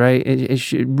facts, right?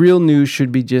 Real news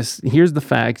should be just, here's the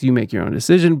facts, you make your own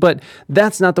decision. But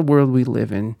that's not the world we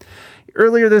live in.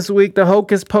 Earlier this week, the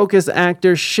Hocus Pocus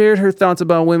actor shared her thoughts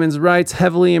about women's rights,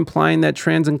 heavily implying that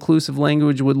trans-inclusive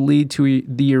language would lead to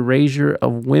the erasure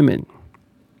of women.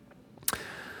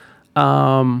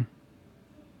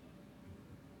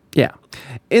 Yeah.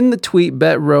 In the tweet,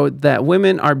 Bet wrote that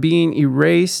women are being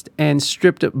erased and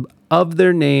stripped of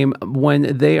their name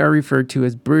when they are referred to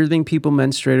as birthing people,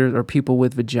 menstruators, or people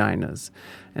with vaginas.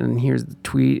 And here's the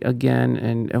tweet again.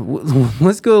 And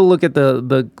let's go look at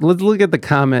let's look at the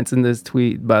comments in this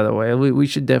tweet, by the way. We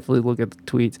should definitely look at the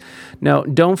tweets. Now,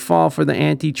 don't fall for the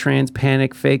anti-trans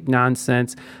panic, fake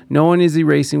nonsense. No one is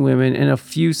erasing women. In a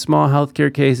few small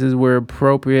healthcare cases where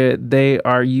appropriate, they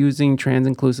are using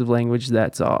trans-inclusive language.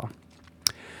 That's all.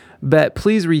 Bet,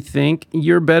 please rethink.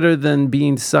 You're better than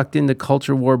being sucked into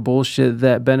culture war bullshit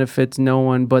that benefits no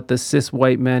one but the cis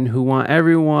white men who want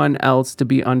everyone else to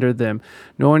be under them.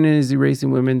 No one is erasing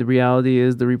women. The reality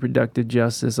is the reproductive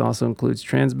justice also includes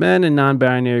trans men and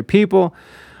non-binary people.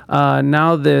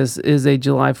 Now this is a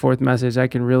July 4th message I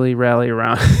can really rally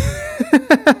around.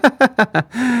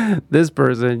 This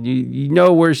person, you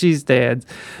know where she stands.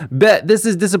 Bet, this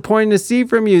is disappointing to see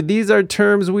from you. These are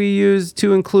terms we use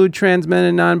to include trans men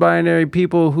and non-binary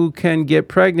people who can get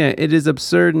pregnant. It is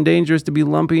absurd and dangerous to be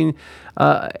lumping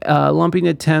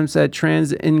attempts at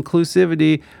trans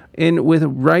inclusivity in with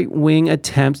right-wing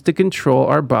attempts to control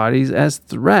our bodies as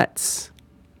threats.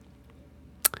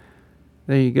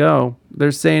 There you go.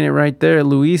 They're saying it right there.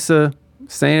 Louisa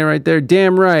saying it right there.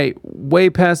 Damn right. Way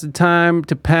past the time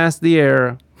to pass the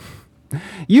era.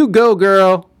 You go,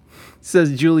 girl,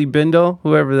 says Julie Bindel,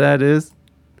 whoever that is.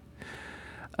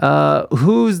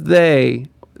 Who's they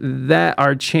that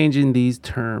are changing these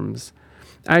terms?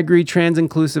 I agree,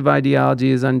 trans-inclusive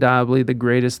ideology is undoubtedly the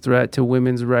greatest threat to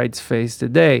women's rights faced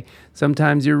today.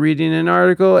 Sometimes you're reading an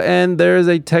article and there's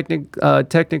a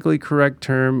technically correct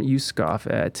term you scoff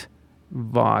at.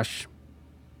 Vosh.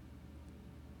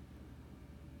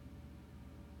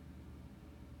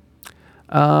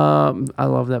 I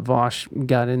love that Vosh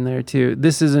got in there too.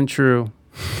 This isn't true.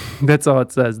 That's all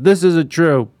it says. This isn't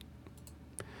true.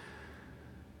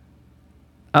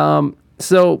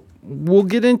 So we'll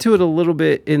get into it a little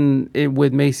bit in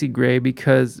with Macy Gray,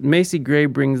 because Macy Gray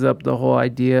brings up the whole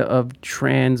idea of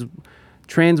trans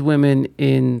women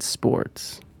in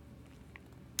sports.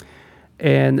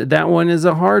 And that one is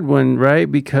a hard one,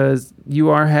 right? Because you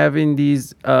are having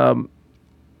these,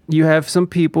 you have some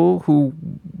people who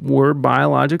were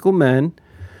biological men.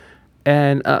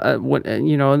 And, I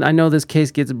know this case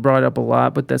gets brought up a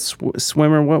lot, but that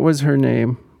swimmer, what was her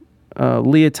name?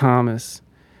 Leah Thomas,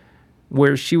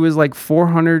 where she was like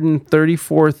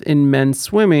 434th in men's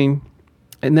swimming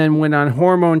and then went on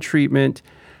hormone treatment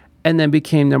and then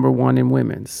became number 1 in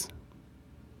women's.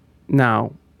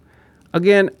 Now,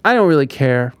 again, I don't really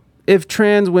care. If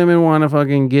trans women want to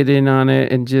fucking get in on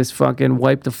it and just fucking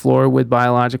wipe the floor with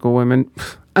biological women,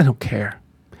 I don't care.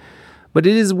 But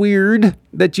it is weird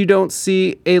that you don't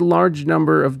see a large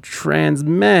number of trans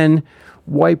men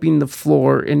wiping the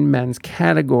floor in men's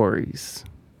categories.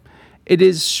 It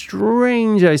is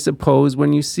strange, I suppose,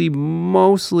 when you see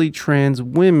mostly trans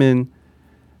women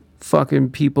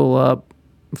fucking people up,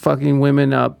 fucking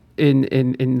women up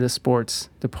in the sports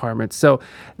department. So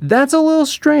that's a little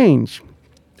strange.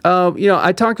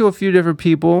 I talked to a few different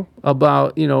people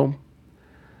about,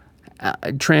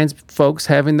 trans folks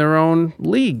having their own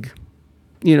league,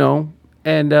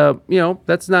 and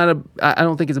that's not I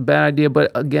don't think it's a bad idea,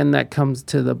 but again, that comes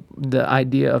to the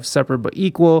idea of separate but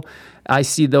equal. I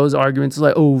see those arguments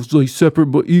like, oh, it's like separate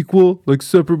but equal.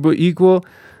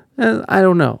 I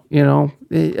don't know,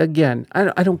 again,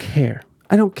 I don't care.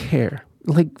 I don't care.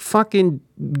 Like, fucking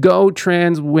go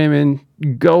trans women,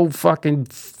 go fucking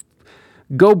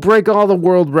go break all the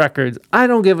world records. I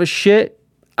don't give a shit.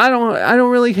 I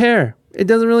don't really care. It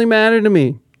doesn't really matter to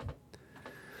me.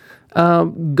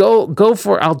 Go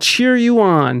for it. I'll cheer you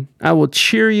on. I will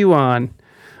cheer you on.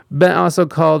 Ben also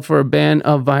called for a ban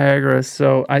of Viagra,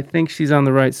 so I think she's on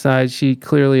the right side. She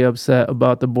clearly upset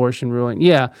about the abortion ruling.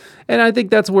 Yeah, and I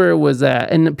think that's where it was at.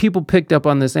 And people picked up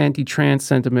on this anti-trans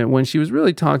sentiment when she was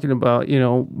really talking about,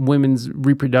 women's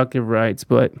reproductive rights.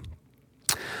 But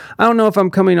I don't know if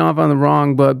I'm coming off on the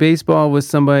wrong, but baseball, when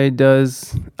somebody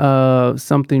does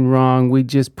something wrong, we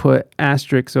just put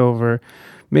asterisks over.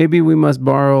 Maybe we must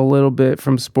borrow a little bit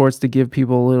from sports to give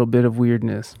people a little bit of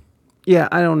weirdness. Yeah,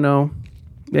 I don't know.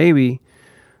 Maybe.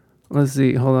 Let's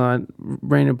see. Hold on.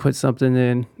 Brandon put something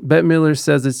in. Bette Midler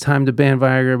says it's time to ban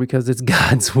Viagra because it's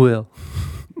God's will.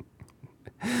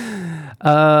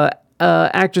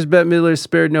 Actress Bette Midler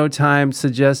spared no time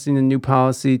suggesting a new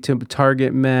policy to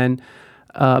target men.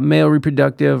 Male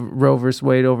reproductive Roe vs.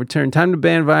 Wade overturned. Time to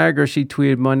ban Viagra, she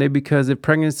tweeted Monday, because if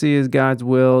pregnancy is God's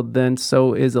will, then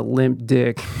so is a limp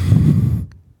dick.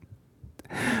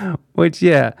 Which,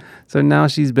 yeah. So now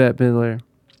she's Bette Midler.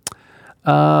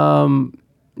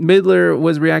 Midler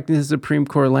was reacting to the Supreme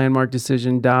Court landmark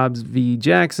decision Dobbs v.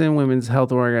 Jackson, Women's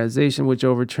Health Organization, which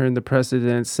overturned the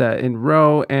precedent set in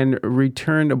Roe and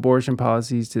returned abortion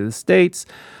policies to the states,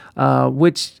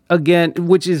 which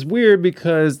is weird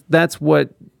because that's what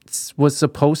was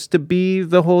supposed to be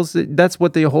that's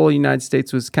what the whole United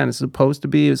States was kind of supposed to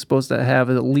be. It was supposed to have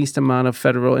the least amount of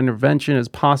federal intervention as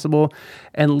possible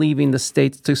and leaving the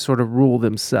states to sort of rule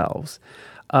themselves.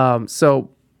 So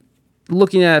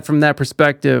looking at it from that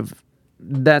perspective,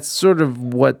 that's sort of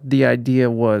what the idea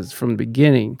was from the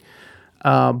beginning.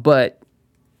 But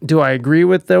do I agree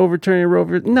with the overturning Roe?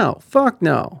 No. Fuck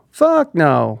no. Fuck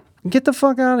no. Get the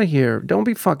fuck out of here. Don't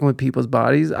be fucking with people's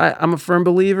bodies. I'm a firm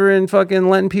believer in fucking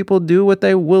letting people do what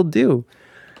they will do.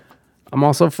 I'm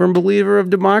also a firm believer of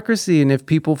democracy. And if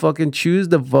people fucking choose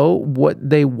to vote what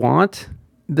they want,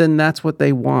 then that's what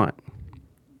they want.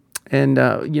 And,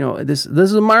 this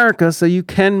is America, so you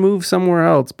can move somewhere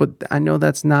else. But I know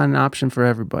that's not an option for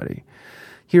everybody.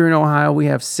 Here in Ohio, we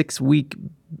have 6 weeks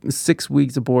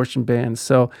abortion ban.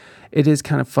 So it is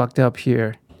kind of fucked up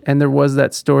here. And there was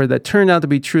that story that turned out to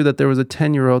be true, that there was a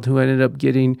 10-year-old who ended up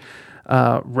getting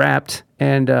raped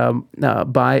and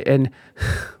by an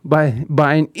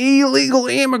illegal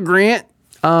immigrant,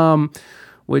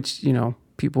 which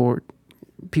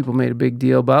people made a big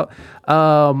deal about.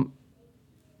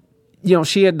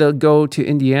 She had to go to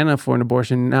Indiana for an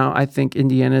abortion. Now I think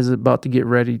Indiana is about to get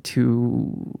ready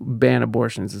to ban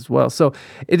abortions as well. So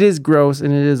it is gross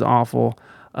and it is awful.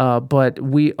 But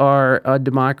we are a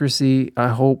democracy, I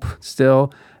hope,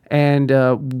 still. And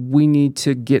we need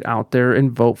to get out there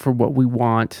and vote for what we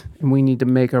want. And we need to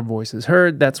make our voices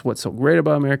heard. That's what's so great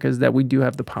about America, is that we do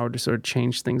have the power to sort of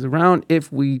change things around if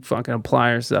we fucking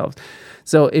apply ourselves.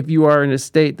 So if you are in a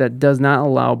state that does not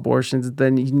allow abortions,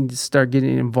 then you need to start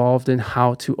getting involved in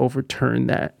how to overturn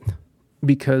that.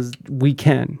 Because we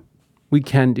can. We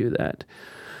can do that.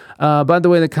 By the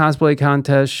way, the cosplay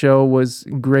contest show was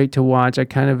great to watch. I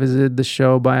kind of visited the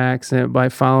show by accident by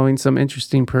following some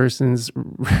interesting persons,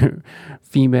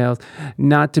 females,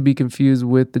 not to be confused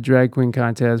with the drag queen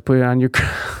contest. Put it on your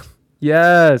crown.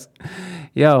 Yes.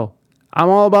 Yo, I'm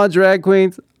all about drag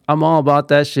queens. I'm all about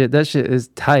that shit. That shit is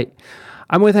tight.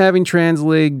 I'm with Having Trans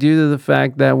League due to the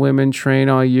fact that women train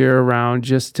all year round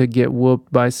just to get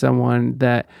whooped by someone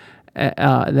that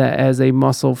as a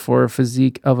muscle for a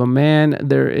physique of a man.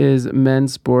 There is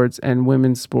men's sports and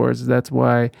women's sports. That's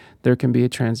why there can be a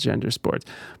transgender sports.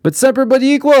 But separate but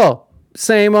equal.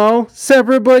 Same-o.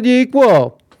 Separate but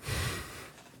equal.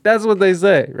 That's what they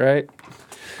say, right?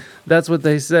 That's what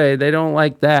they say. They don't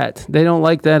like that. They don't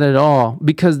like that at all,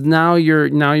 because now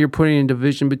you're putting a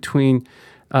division between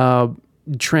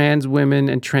trans women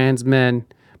and trans men,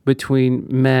 between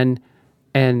men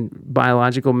and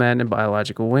biological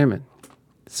women.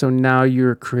 So now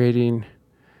you're creating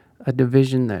a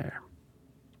division there.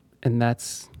 And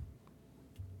that's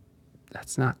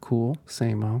not cool,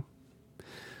 same-o.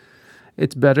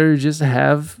 It's better to just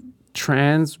have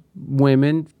trans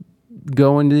women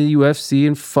go into the UFC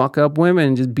and fuck up women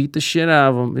and just beat the shit out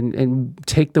of them and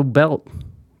take the belt.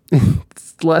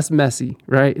 It's less messy,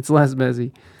 right? It's less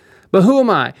messy. But who am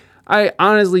I? I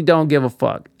honestly don't give a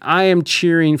fuck. I am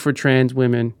cheering for trans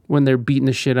women when they're beating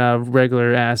the shit out of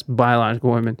regular ass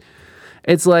biological women.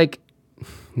 It's like,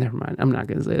 never mind, I'm not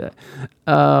going to say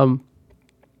that.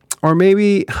 Or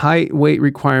maybe height, weight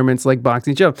requirements like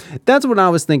boxing. Joe, that's what I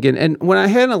was thinking. And when I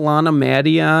had Alana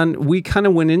Maddie on, we kind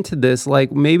of went into this,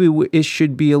 like maybe it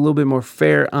should be a little bit more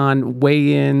fair on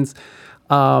weigh-ins,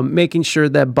 making sure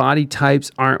that body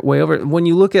types aren't way over. When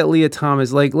you look at Leah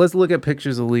Thomas, like let's look at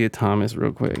pictures of Leah Thomas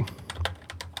real quick.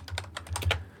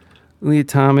 Leah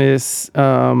Thomas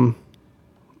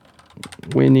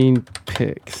winning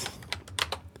picks.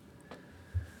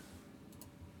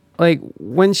 Like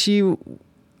when you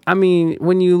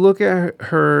look at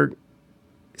her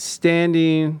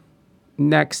standing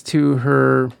next to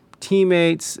her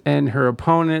teammates and her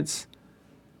opponents,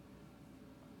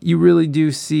 you really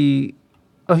do see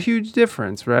a huge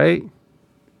difference, right?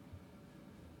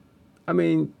 I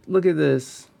mean, look at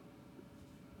this.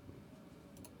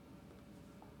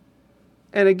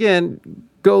 And again,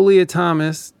 go Leah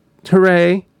Thomas.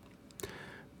 Hooray.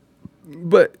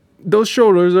 But those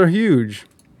shoulders are huge.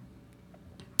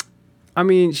 I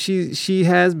mean, she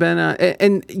has been,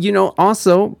 and you know,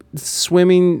 also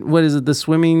swimming, what is it? The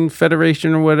Swimming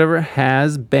Federation or whatever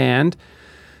has banned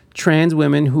trans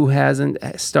women who hasn't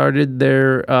started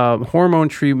their hormone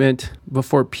treatment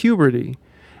before puberty.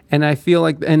 And I feel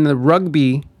like, and the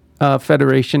Rugby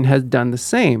Federation has done the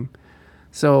same.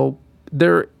 So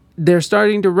they're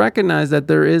starting to recognize that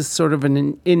there is sort of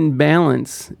an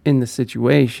imbalance in the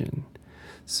situation.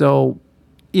 So,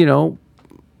 you know,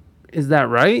 is that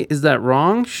right? Is that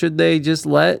wrong? Should they just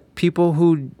let people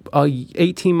who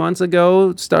 18 months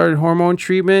ago started hormone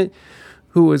treatment,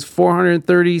 who was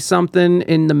 430 something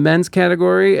in the men's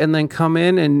category, and then come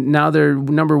in and now they're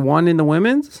number one in the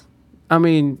women's? I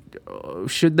mean,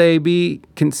 should they be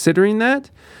considering that?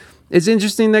 It's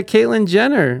interesting that Caitlyn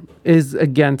Jenner is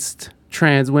against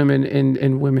trans women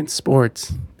in women's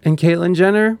sports. And Caitlyn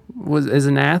Jenner is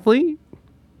an athlete.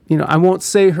 You know, I won't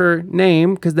say her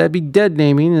name because that'd be dead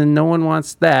naming and no one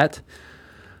wants that.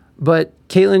 But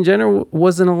Caitlyn Jenner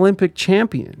was an Olympic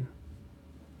champion.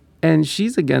 And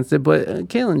she's against it, but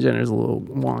Caitlyn Jenner's a little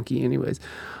wonky anyways.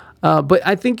 But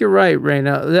I think you're right,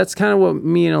 Raina. That's kind of what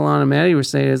me and Alana Maddie were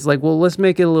saying. Is like, well, let's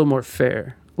make it a little more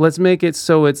fair. Let's make it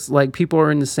so it's like people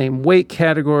are in the same weight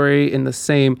category, in the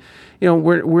same, you know,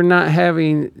 we're not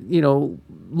having, you know,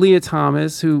 Leah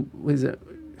Thomas, who was it?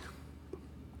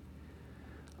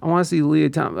 I want to see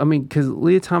Leah Thomas. I mean, because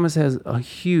Leah Thomas has a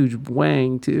huge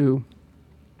wang too.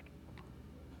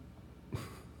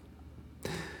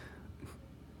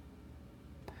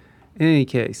 In any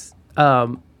case,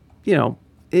 you know,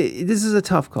 this is a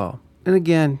tough call. And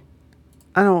again,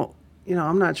 I'm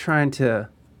not trying to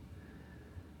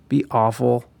be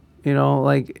awful, you know,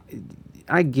 like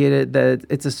I get it that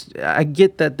I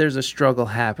get that there's a struggle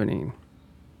happening.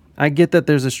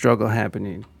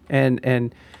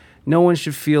 And no one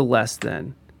should feel less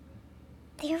than.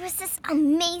 There was this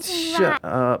amazing Shut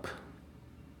up.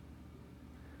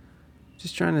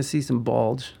 Just trying to see some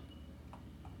bulge.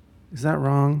 Is that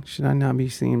wrong? Should I not be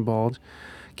seeing bulge?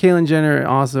 Caitlyn Jenner,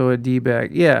 also a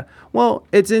D-bag. Yeah. Well,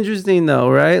 it's interesting though,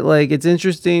 right? Like, it's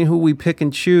interesting who we pick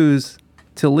and choose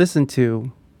to listen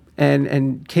to.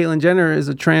 And Caitlyn Jenner is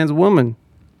a trans woman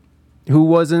who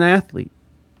was an athlete.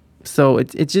 So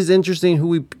it's just interesting who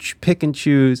we pick and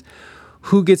choose.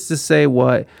 Who gets to say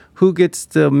what? Who gets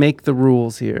to make the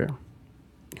rules here?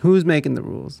 Who's making the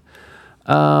rules?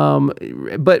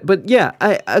 But yeah,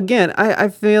 I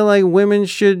feel like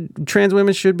trans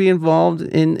women should be involved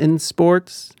in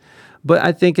sports, but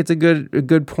I think it's a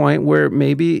good point where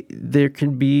maybe there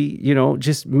can be, you know,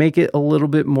 just make it a little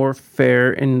bit more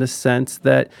fair in the sense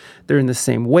that they're in the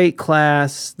same weight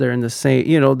class, they're in the same,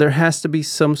 you know, there has to be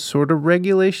some sort of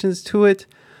regulations to it.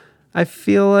 I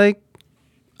feel like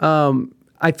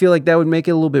that would make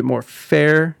it a little bit more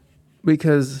fair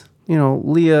because, you know,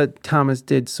 Leah Thomas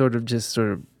did sort of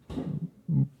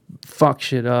fuck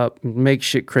shit up, make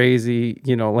shit crazy,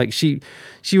 you know, like she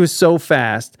was so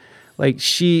fast. Like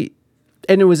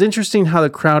and it was interesting how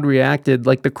the crowd reacted.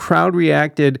 Like the crowd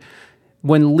reacted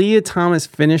when Leah Thomas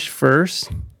finished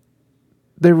first,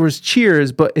 there was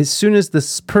cheers, but as soon as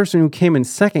this person who came in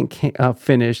second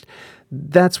finished,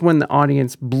 that's when the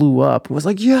audience blew up. It was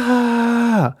like,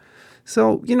 yeah.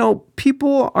 So, you know,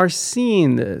 people are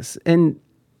seeing this and,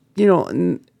 you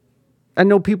know, I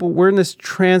know we're in this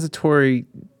transitory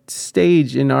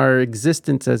stage in our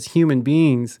existence as human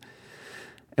beings,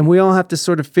 and we all have to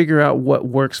sort of figure out what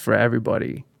works for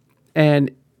everybody.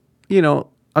 And, you know,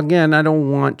 again, I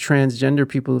don't want transgender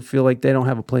people to feel like they don't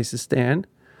have a place to stand.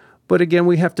 But again,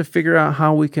 we have to figure out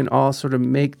how we can all sort of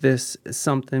make this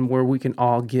something where we can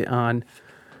all get on.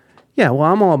 Yeah,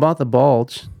 well, I'm all about the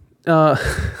bulge. Oh,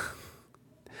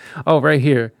 right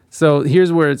here. So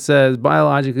here's where it says,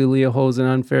 biologically, Leah holds an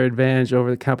unfair advantage over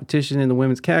the competition in the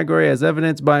women's category as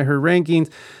evidenced by her rankings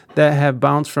that have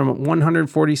bounced from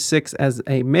 146 as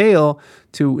a male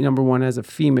to number one as a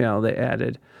female, they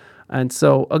added. And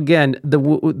so, again,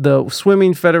 the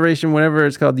Swimming Federation, whatever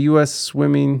it's called, the U.S.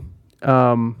 Swimming,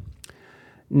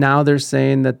 now they're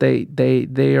saying that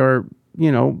they are,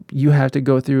 you know, you have to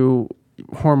go through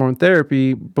hormone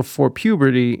therapy before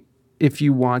puberty if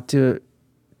you want to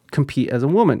compete as a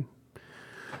woman.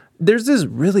 There's this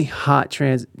really hot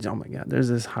oh my God, there's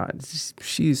this hot,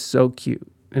 she's so cute.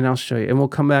 And I'll show you. And we'll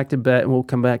come back to Bet and we'll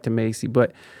come back to Macy.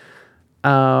 But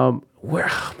oh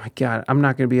my God, I'm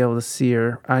not going to be able to see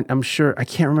her. I'm sure, I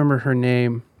can't remember her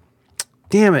name.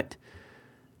 Damn it.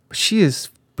 But she is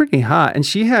pretty hot. And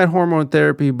she had hormone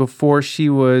therapy before she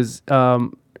went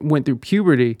through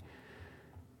puberty.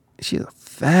 She's a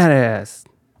fat ass.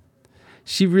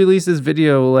 She released this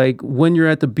video like when you're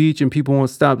at the beach and people won't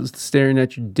stop staring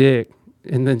at your dick.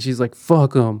 And then she's like,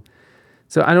 fuck them.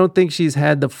 So I don't think she's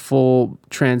had the full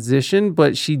transition,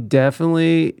 but she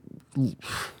definitely,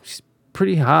 she's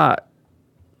pretty hot.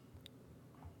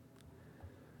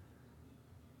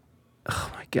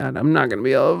 Oh my God, I'm not going to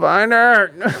be able to find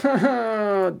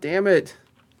her. Damn it.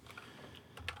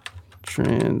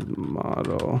 Trans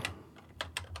model.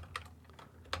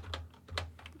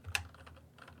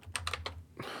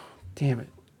 Damn it.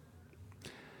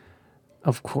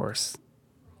 Of course.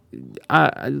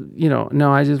 I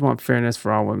just want fairness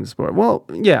for all women's sport. Well,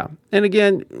 yeah. And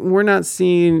again, we're not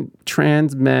seeing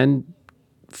trans men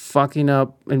fucking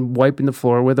up and wiping the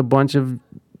floor with a bunch of,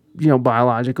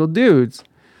 biological dudes.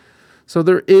 So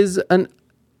there is an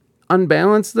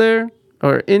unbalance there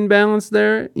or imbalance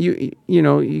there. You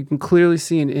can clearly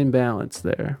see an imbalance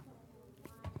there.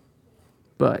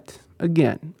 But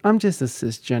again, I'm just a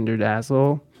cisgendered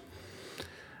asshole.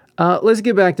 Let's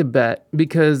get back to Bet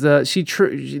because of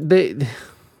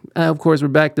course, we're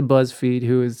back to BuzzFeed,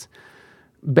 who is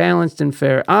balanced and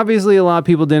fair. Obviously, a lot of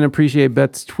people didn't appreciate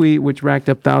Bet's tweet, which racked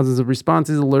up thousands of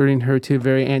responses, alerting her to the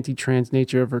very anti-trans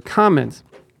nature of her comments.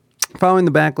 Following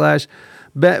the backlash,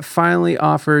 Bet finally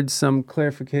offered some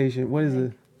clarification. What is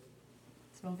it?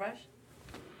 Smell fresh?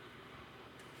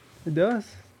 It does.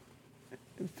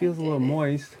 It feels a little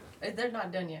moist. They're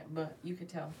not done yet, but you could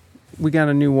tell. We got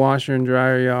a new washer and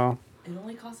dryer, y'all. It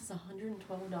only costs us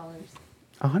 $112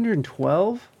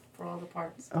 $112? for all the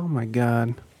parts. Oh my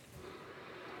God.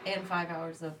 And 5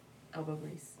 hours of elbow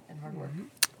grease and hard work.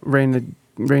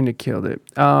 Raina killed it.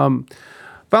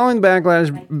 Following the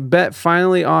backlash, Bet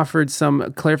finally offered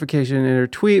some clarification in her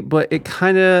tweet, but it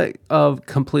kind of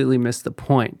completely missed the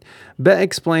point. Bet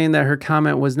explained that her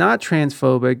comment was not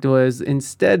transphobic, it was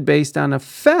instead based on a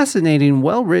fascinating,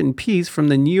 well-written piece from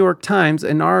the New York Times,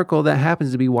 an article that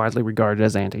happens to be widely regarded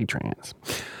as anti-trans.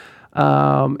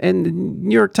 And the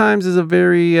New York Times is a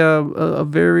very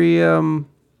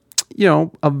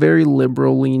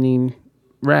liberal-leaning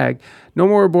rag. No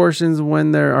more abortions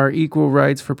when there are equal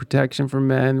rights for protection for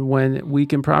men. When we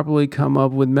can properly come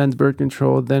up with men's birth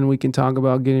control, then we can talk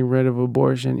about getting rid of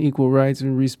abortion. Equal Rights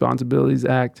and Responsibilities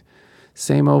Act.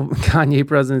 Same old Kanye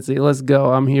presidency. Let's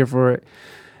go. I'm here for it.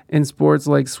 In sports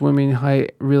like swimming,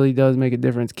 height really does make a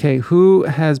difference. Okay, who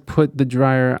has put the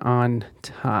dryer on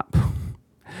top?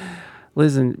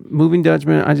 Listen, Moving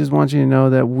Dutchman, I just want you to know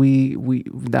that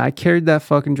I carried that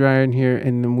fucking dryer in here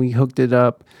and then we hooked it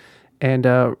up. And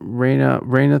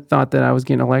Raina thought that I was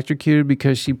getting electrocuted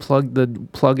because she plugged the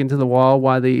plug into the wall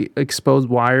while the exposed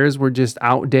wires were just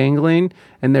out dangling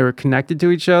and they were connected to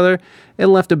each other. It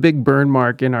left a big burn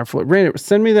mark in our foot. Raina,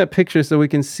 send me that picture so we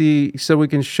can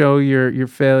show your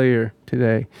failure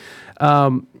today.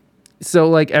 So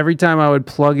like every time I would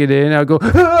plug it in, I would go,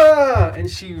 ah! And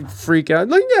she would freak out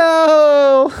like,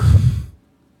 no.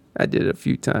 I did it a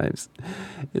few times.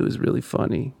 It was really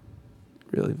funny.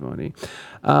 Really funny.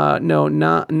 No,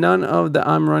 none of the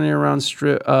I'm running around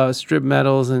strip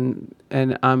medals and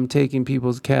I'm taking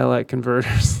people's Cadillac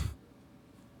converters.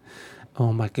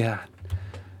 Oh my God.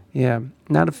 Yeah,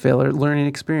 not a failure, learning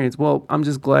experience. Well, I'm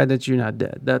just glad that you're not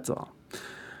dead. That's all.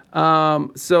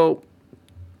 So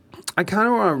I kind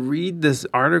of want to read this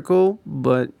article,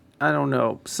 but I don't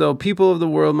know. So People of the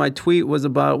World, my tweet was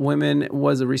about women,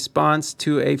 was a response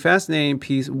to a fascinating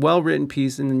piece, well-written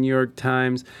piece in the New York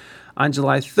Times. On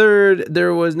July 3rd,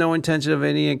 there was no intention of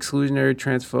any exclusionary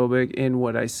transphobic in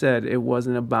what I said. It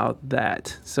wasn't about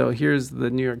that. So here's the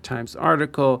New York Times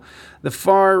article. The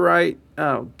far right,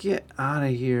 oh, get out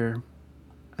of here.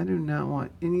 I do not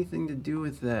want anything to do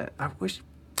with that. I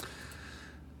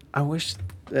wish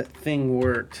that thing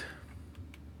worked,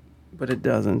 but it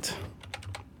doesn't.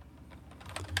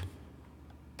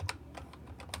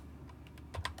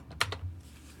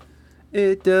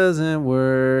 It doesn't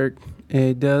work.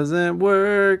 It doesn't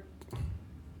work.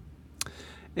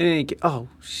 In any case, oh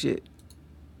shit.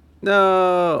 No.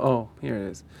 Oh, here it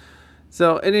is.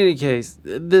 So in any case,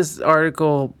 this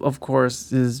article, of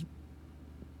course, is.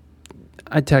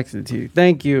 I texted it to you.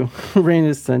 Thank you.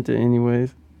 Raina sent it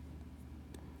anyways.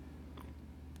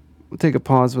 We'll take a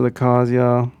pause for the cause,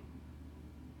 y'all.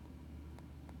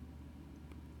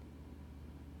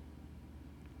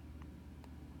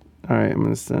 All right, I'm going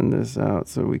to send this out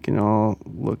so we can all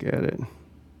look at it.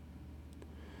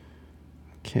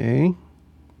 Okay.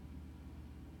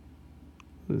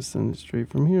 Let's send it straight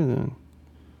from here then.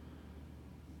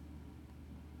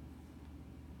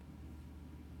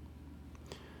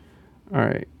 All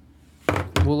right.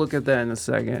 We'll look at that in a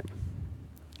second.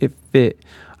 it fit.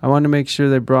 I wanted to make sure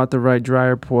they brought the right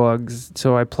dryer plugs,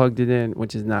 so I plugged it in,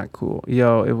 which is not cool.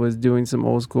 Yo, it was doing some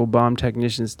old school bomb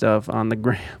technician stuff on the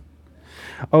gram.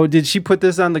 Oh, did she put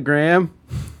this on the gram?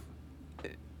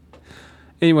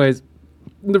 Anyways,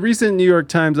 the recent New York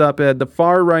Times op-ed, the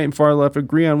far right and far left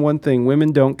agree on one thing: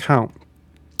 women don't count.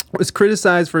 Was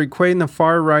criticized for equating the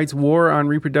far right's war on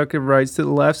reproductive rights to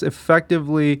the left's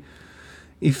effectively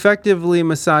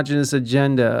misogynist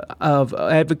agenda of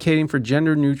advocating for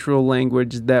gender-neutral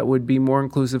language that would be more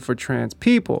inclusive for trans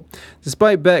people.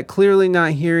 Despite Bett clearly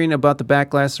not hearing about the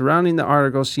backlash surrounding the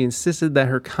article, she insisted that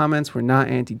her comments were not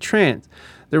anti-trans.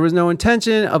 There was no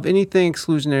intention of anything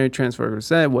exclusionary transphobia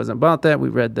said. It wasn't about that. We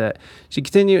read that. She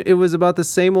continued, it was about the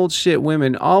same old shit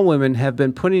all women have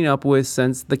been putting up with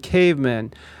since the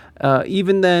cavemen.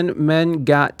 Even then, men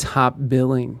got top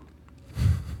billing.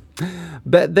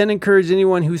 Bett then encouraged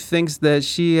anyone who thinks that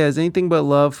she has anything but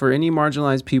love for any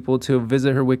marginalized people to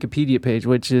visit her Wikipedia page,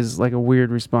 which is like a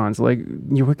weird response. Like,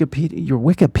 your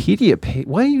Wikipedia page?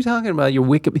 What are you talking about? Your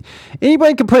Wikipedia?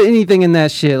 Anybody can put anything in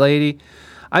that shit, lady.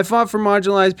 I fought for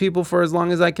marginalized people for as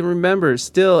long as I can remember.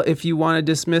 Still, if you want to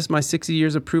dismiss my 60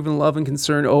 years of proven love and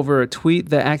concern over a tweet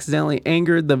that accidentally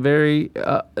angered the very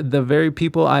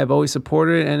people I have always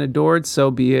supported and adored,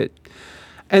 so be it.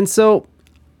 And so,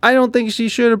 I don't think she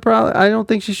should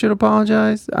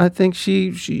apologize. I think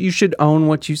you should own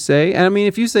what you say. And I mean,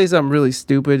 if you say something really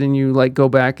stupid and you like go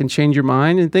back and change your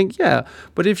mind and think, yeah,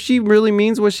 but if she really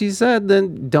means what she said,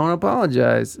 then don't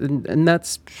apologize. And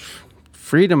that's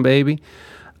freedom, baby.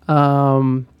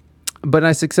 But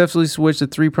I successfully switched the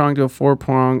 3-prong to a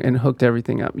 4-prong and hooked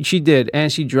everything up. She did,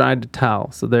 and she dried the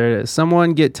towel. So there it is.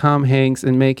 Someone get Tom Hanks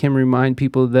and make him remind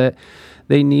people that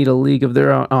they need a league of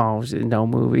their own. Oh, no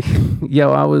movie.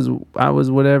 Yo, I was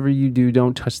whatever you do,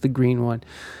 don't touch the green one.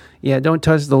 Yeah, don't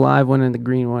touch the live one and the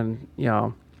green one.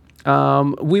 Yo.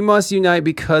 We must unite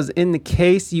because in the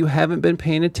case you haven't been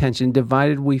paying attention,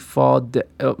 divided we will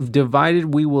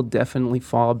definitely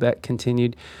fall, Bett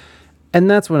continued. And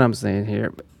that's what I'm saying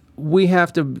here. We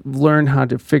have to learn how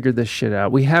to figure this shit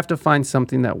out. We have to find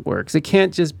something that works. It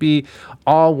can't just be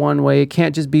all one way. It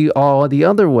can't just be all the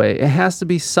other way. It has to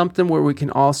be something where we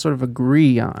can all sort of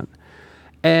agree on.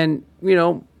 And, you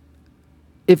know,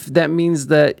 if that means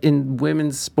that in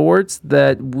women's sports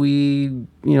that we,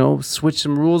 you know, switch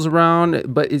some rules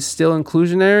around, but it's still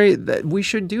inclusionary, that we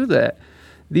should do that.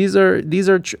 This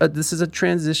is a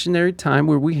transitionary time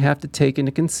where we have to take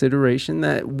into consideration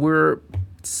that we're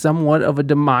somewhat of a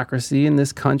democracy in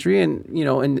this country and, you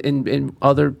know, in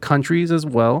other countries as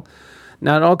well.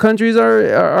 Not all countries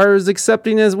are as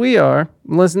accepting as we are.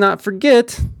 Let's not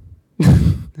forget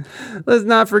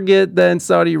that in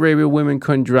Saudi Arabia, women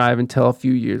couldn't drive until a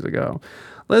few years ago.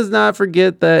 Let's not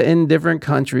forget that in different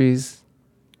countries,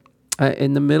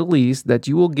 in the Middle East, that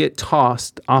you will get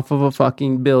tossed off of a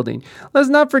fucking building. Let's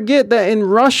not forget that in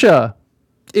Russia,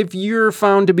 if you're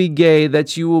found to be gay,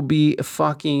 that you'll be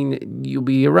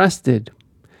arrested.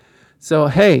 So,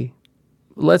 hey,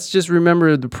 let's just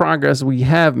remember the progress we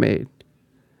have made.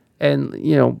 And,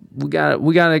 you know,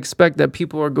 we gotta expect that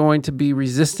people are going to be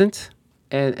resistant,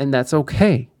 and that's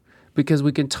okay. Because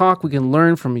we can talk, we can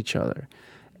learn from each other.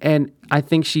 And I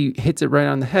think she hits it right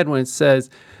on the head when it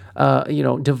says, you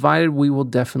know, divided we will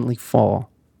definitely fall,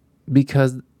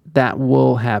 because that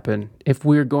will happen. If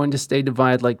we're going to stay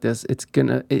divided like this, it's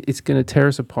gonna tear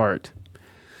us apart.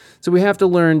 So we have to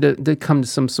learn to come to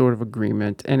some sort of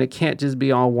agreement, and it can't just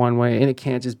be all one way, and it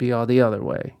can't just be all the other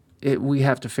way. We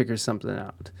have to figure something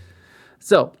out.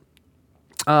 So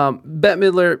Bette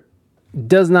Midler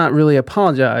does not really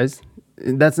apologize.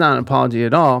 That's not an apology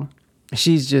at all.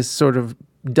 She's just sort of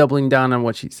doubling down on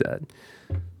what she said,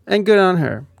 and good on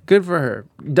her. Good for her.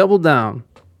 Double down.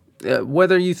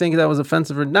 Whether you think that was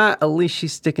offensive or not, at least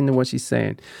she's sticking to what she's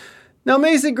saying. Now,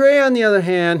 Macy Gray, on the other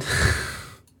hand,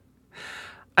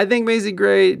 I think Macy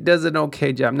Gray does an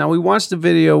okay job. Now, we watched the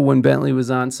video when Bentley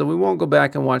was on, so we won't go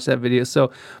back and watch that video.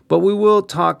 But we will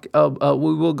talk.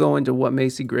 We will go into what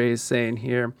Macy Gray is saying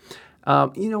here.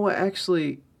 You know what?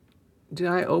 Actually, did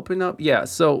I open up? Yeah.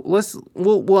 So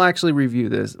we'll actually review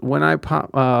this when I pop.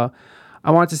 I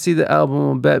want to see the album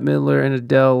of Bette Midler and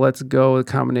Adele. Let's go. A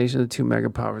combination of the two mega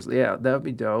powers. Yeah, that would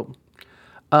be dope.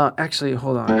 Actually,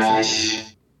 hold on.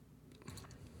 So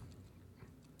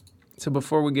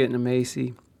before we get into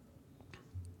Macy.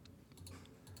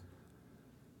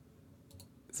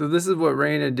 So this is what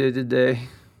Raina did today.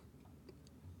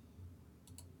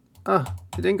 Oh,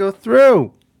 it didn't go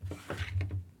through.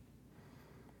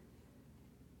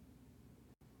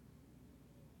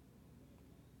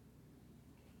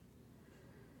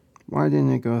 Why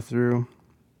didn't it go through?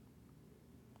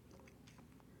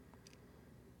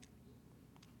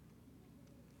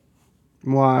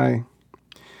 Why?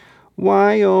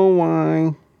 Why, oh,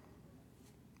 why?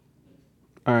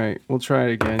 All right, we'll try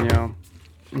it again, yo.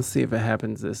 Let's see if it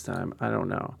happens this time. I don't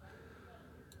know.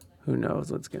 Who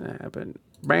knows what's going to happen?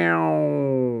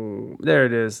 Bow. There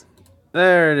it is.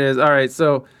 There it is. All right,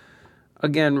 so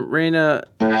again, Raina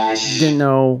didn't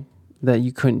know that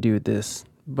you couldn't do this,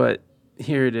 but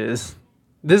here it is.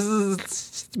 This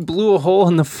is blew a hole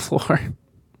in the floor.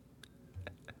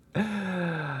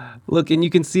 Look, and you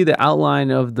can see the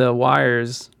outline of the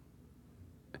wires.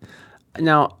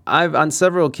 Now, I've on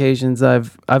several occasions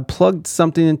I've plugged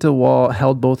something into the wall,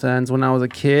 held both ends when I was a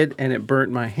kid, and it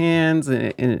burnt my hands,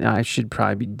 and I should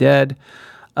probably be dead.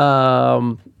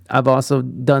 I've also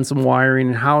done some wiring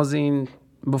and housing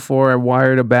before. I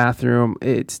wired a bathroom.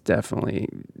 It's definitely,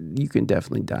 you can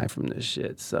definitely die from this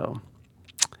shit. So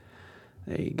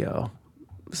there you go.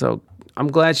 So I'm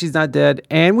glad she's not dead,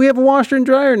 and we have a washer and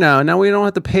dryer now. Now we don't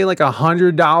have to pay like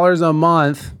 $100 a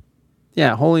month.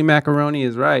 Yeah, holy macaroni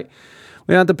is right.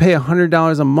 We don't have to pay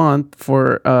 $100 a month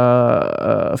for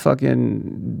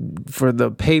for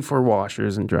the pay for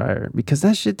washers and dryer, because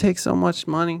that shit takes so much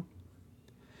money.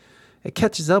 It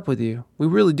catches up with you. We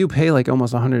really do pay like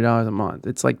almost $100 a month.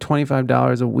 It's like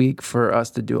 $25 a week for us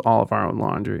to do all of our own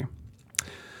laundry.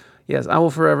 Yes, I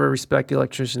will forever respect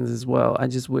electricians as well. I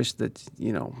just wish that,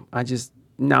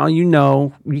 now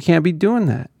you can't be doing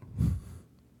that.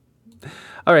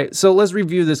 All right, so let's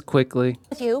review this quickly.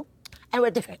 With you, and we're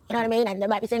different, you know what I mean? And there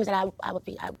might be things that I would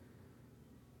be.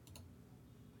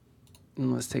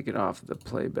 And let's take it off the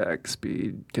playback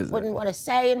speed, because wouldn't want to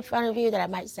say in front of you that I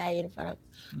might say in front of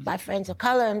my friends of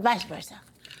color and vice versa.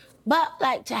 But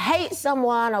like to hate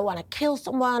someone or want to kill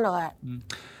someone or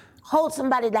hold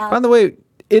somebody down. By the way,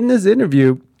 in this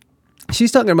interview,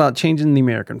 she's talking about changing the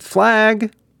American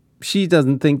flag. She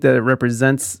doesn't think that it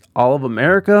represents all of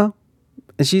America.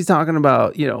 And she's talking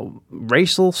about,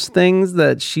 racial things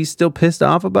that she's still pissed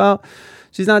off about.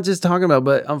 She's not just talking about,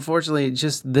 but unfortunately,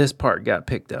 just this part got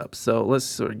picked up. So let's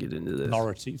sort of get into this.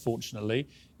 Minority, fortunately,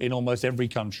 in almost every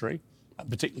country,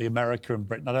 particularly America and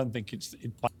Britain. I don't think it's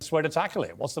the best way to tackle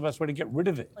it. What's the best way to get rid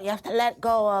of it? You have to let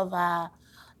go of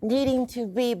needing to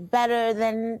be better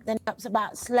than ups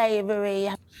about slavery.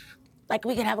 Like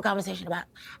we could have a conversation about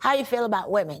how you feel about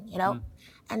women,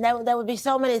 And there would be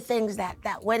so many things that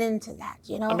went into that,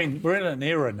 I mean, we're in an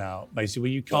era now, Macy, where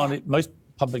you can't, most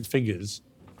public figures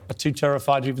are too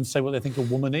terrified to even say what they think a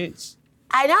woman is.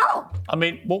 I know. I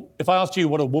mean, well, if I asked you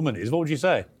what a woman is, what would you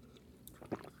say?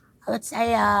 Let's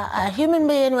say a human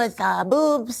being with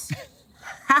boobs.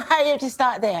 You have to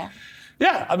start there.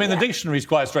 Yeah, I mean, the dictionary is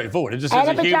quite straightforward. It just says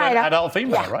a human, adult,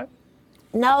 female, right?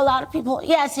 No, a lot of people,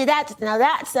 see, that's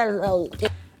a little...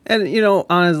 And,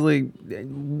 honestly,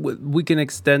 we can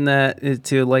extend that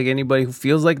to, like, anybody who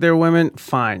feels like they're women.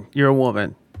 Fine, you're a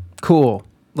woman. Cool.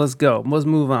 Let's go. Let's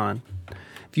move on.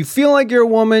 If you feel like you're a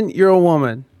woman, you're a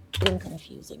woman. Getting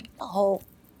confusing. The whole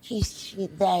he, she,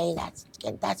 they, that's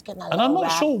getting a And I'm not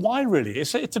sure why, really.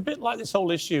 It's a bit like this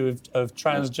whole issue of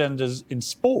transgenders in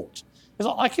sport. It's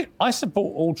like I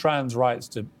support all trans rights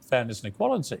to fairness and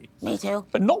equality. Me too.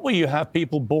 But not where you have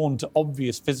people born to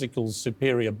obvious physical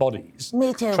superior bodies.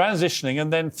 Me too. Transitioning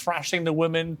and then thrashing the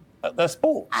women at their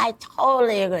sport. I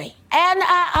totally agree. And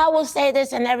I will say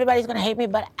this, and everybody's going to hate me,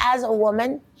 but as a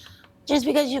woman, just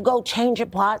because you go change your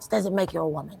parts doesn't make you a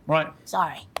woman. Right.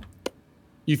 Sorry.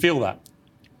 You feel that?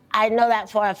 I know that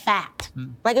for a fact.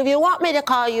 Like, if you want me to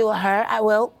call you a her, I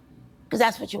will, because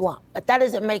that's what you want. But that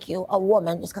doesn't make you a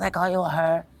woman just because I call you a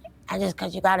her and just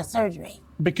because you got a surgery.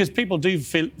 Because people do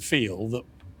feel that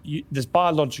there's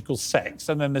biological sex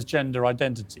and then there's gender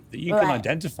identity, that you can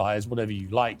identify as whatever you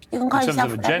like in terms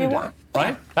of a gender,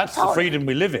 right? That's the freedom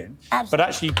we live in. Absolutely. But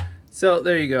actually... So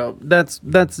there you go. That's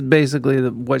basically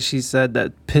what she said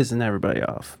that pissing everybody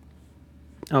off.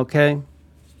 Okay?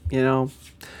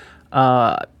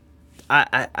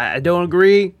 I don't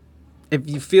agree. If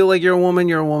you feel like you're a woman,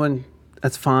 you're a woman.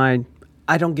 That's fine.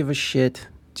 I don't give a shit.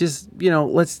 Just,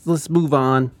 let's move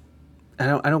on.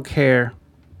 I don't care.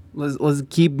 Let's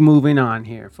keep moving on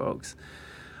here, folks.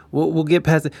 We'll get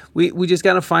past it. We just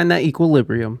got to find that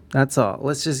equilibrium. That's all.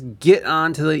 Let's just get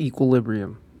on to the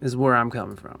equilibrium is where I'm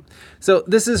coming from. So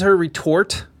this is her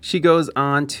retort. She goes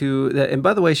on to that. And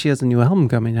by the way, she has a new album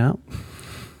coming out.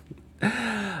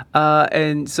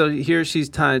 And so here she's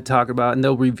trying to talk about, and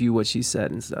they'll review what she said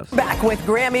and stuff. Back with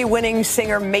Grammy-winning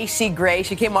singer Macy Gray.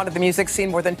 She came onto the music scene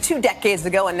more than 2 decades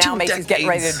ago, and now Macy's getting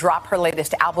ready to drop her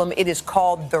latest album. It is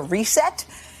called The Reset.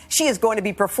 She is going to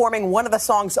be performing one of the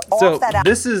songs off that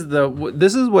album.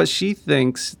 This is what she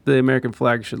thinks the American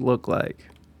flag should look like.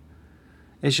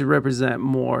 It should represent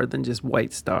more than just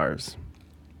white stars.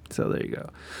 So there you go.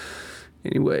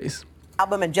 Anyways.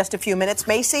 Album in just a few minutes,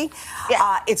 Macy.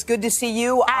 It's good to see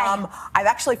you. I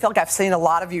actually feel like I've seen a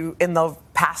lot of you in the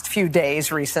past few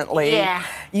days recently. Yeah.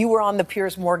 You were on the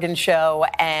Piers Morgan show,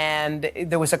 and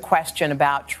there was a question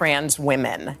about trans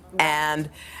women. And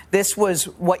this was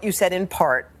what you said in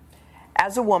part.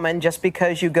 As a woman, just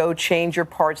because you go change your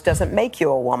parts doesn't make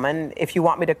you a woman. If you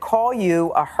want me to call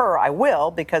you a her, I will,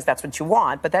 because that's what you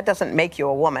want, but that doesn't make you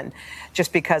a woman.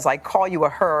 Just because I call you a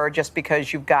her, just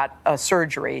because you've got a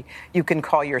surgery, you can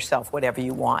call yourself whatever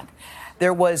you want.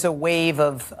 There was a wave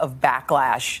of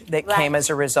backlash that came as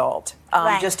a result.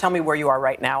 Just tell me where you are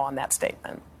right now on that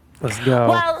statement. Let's go.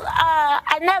 Well,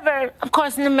 I never, of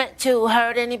course, meant to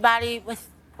hurt anybody with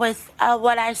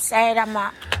what I said. I'm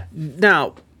not.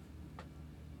 Now,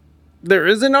 there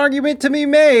is an argument to be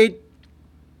made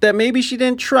that maybe she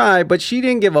didn't try, but she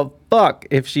didn't give a fuck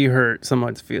if she hurt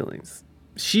someone's feelings.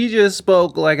 She just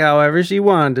spoke like however she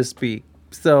wanted to speak.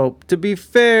 So, to be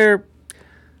fair,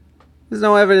 there's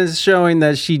no evidence showing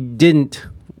that she didn't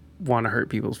want to hurt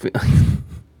people's feelings.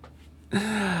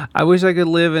 I wish I could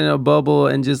live in a bubble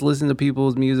and just listen to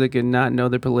people's music and not know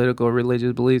their political or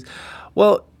religious beliefs.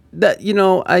 Well, that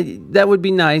would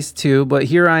be nice too, but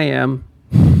here I am.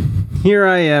 Here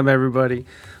I am, everybody.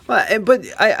 But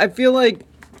I feel like,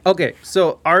 okay,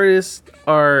 so artists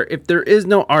are, if there is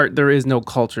no art, there is no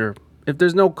culture. If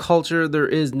there's no culture, there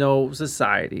is no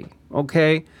society,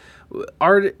 okay?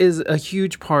 Art is a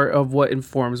huge part of what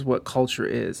informs what culture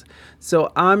is.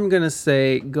 So I'm going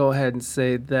to go ahead and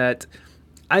say that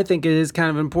I think it is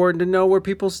kind of important to know where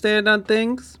people stand on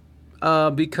things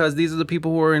because these are the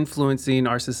people who are influencing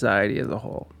our society as a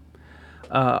whole.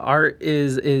 Art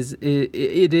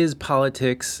is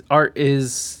politics. Art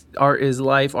is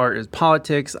life. Art is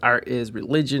politics. Art is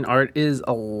religion. Art is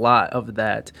a lot of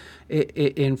that.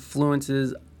 It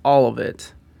influences all of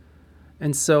it.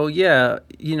 And so, yeah,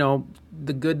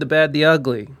 the good, the bad, the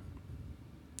ugly.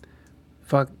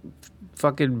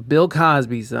 Fucking Bill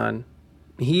Cosby, son.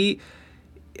 Dave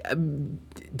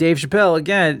Chappelle,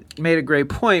 again, made a great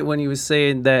point when he was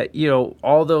saying that,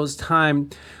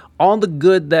 all the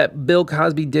good that Bill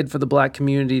Cosby did for the black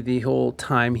community the whole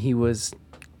time he was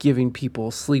giving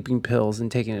people sleeping pills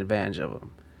and taking advantage of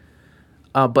them.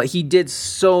 But he did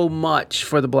so much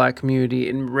for the black community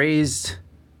and raised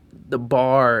the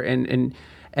bar and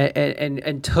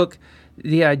took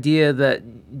the idea that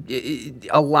it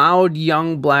allowed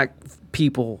young black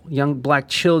people, young black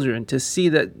children to see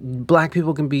that black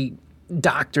people can be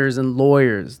doctors and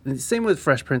lawyers. And same with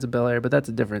Fresh Prince of Bel-Air, but that's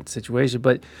a different situation.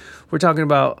 But we're talking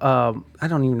about I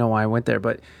don't even know why I went there,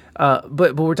 but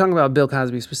we're talking about Bill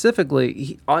Cosby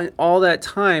specifically. All that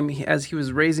time, as he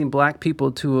was raising black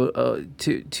people to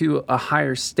a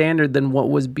higher standard than what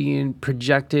was being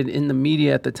projected in the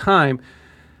media at the time,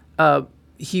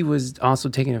 he was also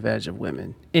taking advantage of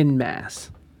women en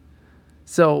masse.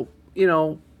 So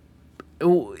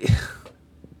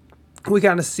we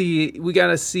gotta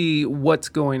see what's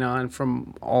going on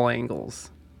from all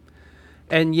angles.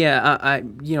 And yeah,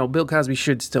 Bill Cosby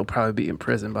should still probably be in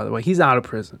prison, by the way. He's out of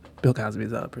prison. Bill Cosby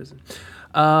is out of prison.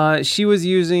 She was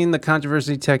using the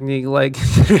controversy technique like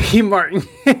Ricky Martin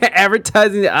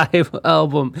advertising the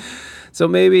album. So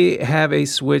maybe have a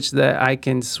switch that I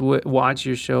can watch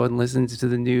your show and listen to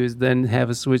the news, then have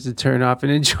a switch to turn off and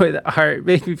enjoy the art.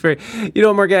 Make me fair.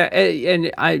 Morgan,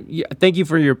 and I thank you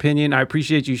for your opinion. I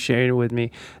appreciate you sharing it with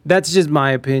me. That's just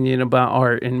my opinion about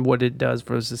art and what it does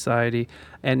for society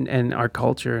and our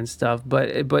culture and stuff.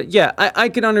 But yeah, I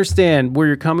can understand where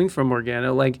you're coming from,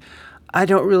 Morgana. Like, I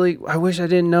wish I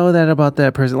didn't know that about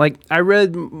that person. Like, I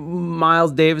read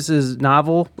Miles Davis's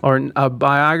novel or a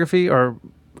biography, or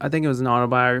I think it was an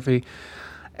autobiography.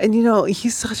 And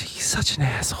he's such an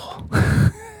asshole.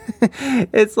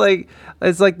 It's like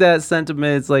that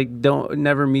sentiment. It's like, don't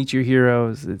never meet your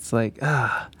heroes. It's like,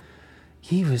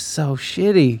 he was so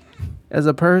shitty as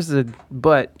a person,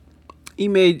 but he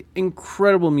made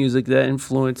incredible music that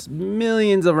influenced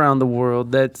millions around the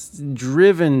world. That's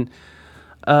driven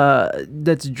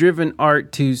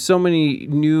art to so many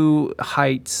new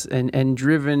heights and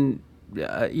driven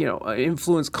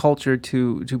influence culture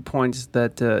to points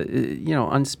that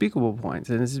unspeakable points,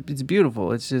 and it's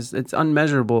beautiful. It's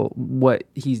unmeasurable what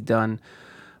he's done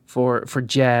for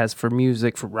jazz, for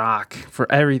music, for rock,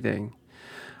 for everything.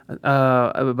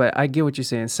 But I get what you're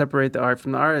saying. Separate the art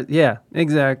from the artist. Yeah,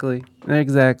 exactly.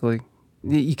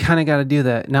 You kind of got to do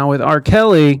that now with R.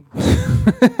 Kelly.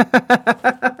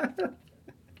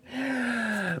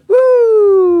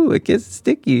 Woo! It gets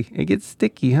sticky,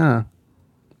 huh?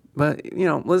 But,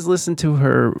 let's listen to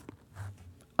her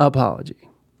apology.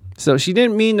 So she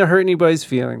didn't mean to hurt anybody's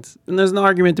feelings. And there's an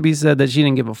argument to be said that she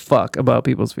didn't give a fuck about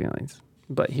people's feelings.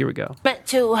 But here we go. But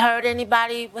to hurt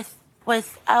anybody with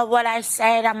what I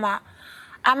said, I'm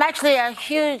actually a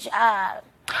huge.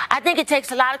 I think it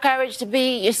takes a lot of courage to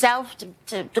be yourself,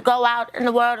 to go out in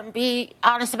the world and be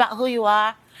honest about who you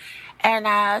are. And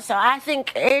so I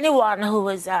think anyone who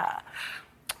is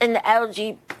in the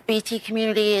LGBT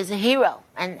community is a hero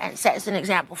and sets an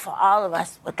example for all of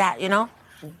us with that, you know?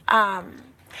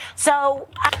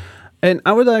 And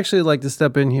I would actually like to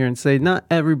step in here and say not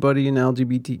everybody in the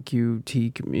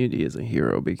LGBTQT community is a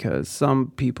hero because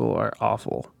some people are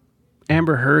awful.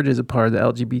 Amber Heard is a part of the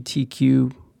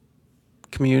LGBTQ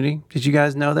community. Did you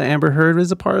guys know that Amber Heard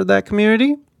was a part of that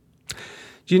community?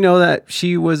 Do you know that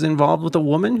she was involved with a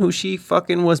woman who she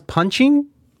fucking was punching?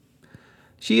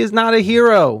 She is not a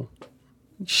hero.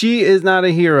 She is not a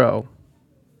hero.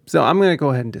 So I'm going to go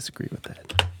ahead and disagree with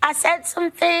that. I said some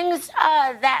things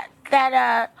that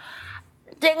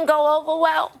didn't go over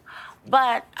well,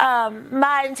 but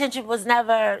my intention was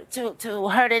never to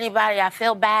hurt anybody. I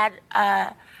feel bad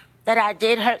that I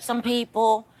did hurt some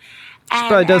people. She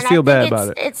probably does feel bad about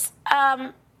it. It's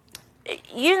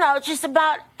you know, it's just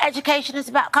about education. It's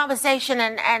about conversation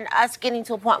and us getting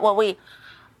to a point where we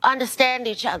understand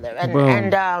each other.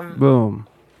 And Boom.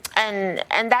 And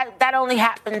that only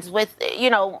happens with, you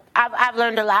know, I've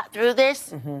learned a lot through this.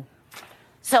 Mm-hmm.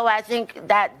 So I think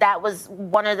that was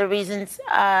one of the reasons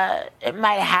it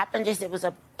might have happened. Just it was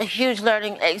a huge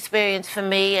learning experience for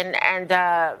me, and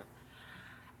I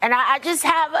just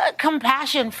have a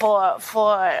compassion for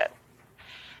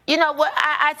you know what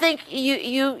I think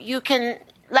you can,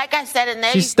 like I said in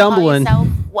there, she's you can stumbling. Call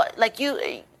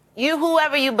yourself you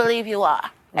whoever you believe you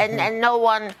are, mm-hmm. and no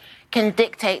one can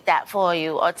dictate that for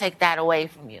you or take that away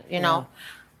from you. You know.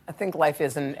 I think life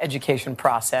is an education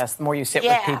process. The more you sit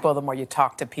with people, the more you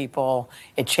talk to people,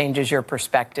 it changes your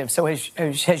perspective. So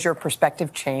has your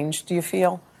perspective changed, do you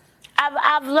feel?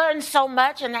 I've learned so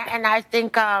much, and I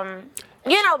think,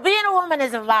 you know, being a woman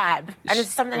is a vibe, and it's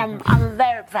something I'm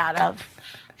very proud of.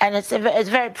 And it's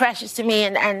very precious to me,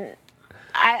 and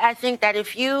I think that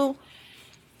if you,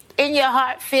 in your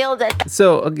heart, feel that...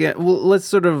 So, again, well, let's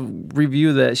sort of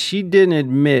review that. She didn't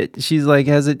admit. She's like,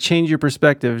 has it changed your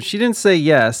perspective? She didn't say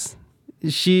yes.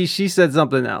 She said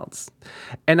something else.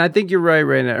 And I think you're right,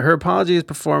 Raina. Her apology is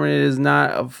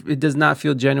performative. It does not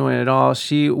feel genuine at all.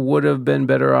 She would have been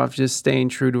better off just staying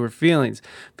true to her feelings.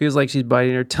 Feels like she's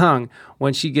biting her tongue.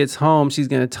 When she gets home, she's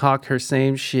going to talk her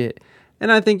same shit.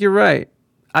 And I think you're right.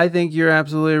 I think you're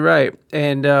absolutely right.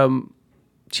 And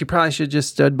she probably should have just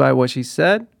stood by what she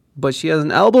said. But she has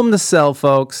an album to sell,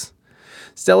 folks.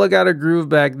 Stella got her groove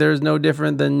back. There's no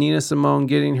different than Nina Simone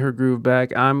getting her groove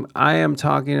back. I am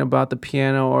talking about the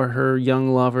piano or her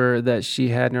young lover that she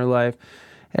had in her life.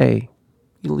 Hey,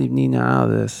 you leave Nina out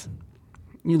of this.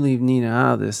 You leave Nina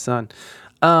out of this, son.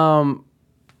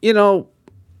 You know,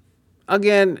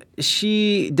 again,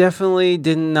 she definitely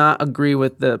did not agree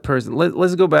with the person.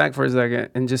 Let's go back for a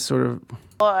second and just sort of...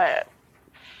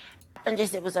 And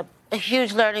just it was a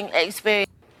huge learning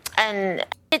experience. And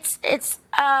it's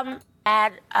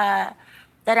bad that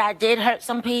I did hurt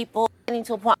some people, getting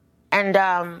to a point,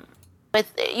 and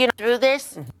with, you know, through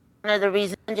this, mm-hmm. one of the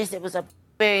reasons, just it was an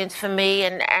experience for me,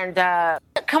 and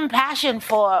compassion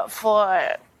for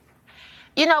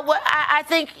you know what I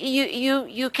think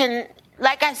you can,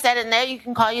 like I said in there, you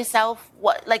can call yourself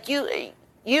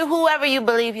you whoever you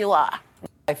believe you are.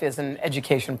 Life is an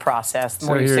education process. The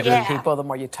more you sit with people, the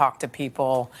more you talk to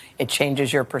people, it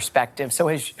changes your perspective. So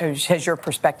has your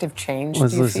perspective changed,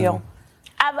 do you feel?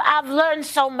 I've learned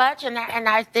so much, and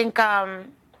I think,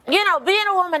 you know, being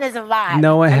a woman is a vibe.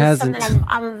 No, it hasn't.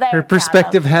 I'm very Her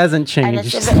perspective hasn't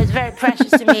changed. And it's very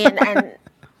precious to me, and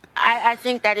I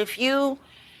think that if you,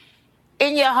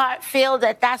 in your heart, feel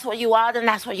that that's what you are, then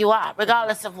that's what you are,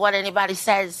 regardless of what anybody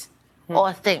says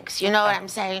or thinks. You know what I'm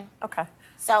saying? Okay.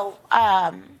 So,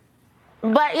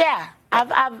 but yeah,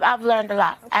 I've learned a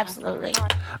lot. Absolutely.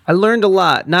 I learned a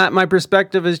lot. Not my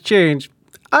perspective has changed.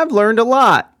 I've learned a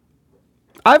lot.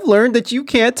 I've learned that you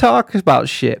can't talk about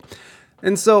shit.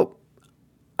 And so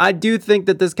I do think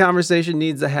that this conversation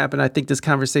needs to happen. I think this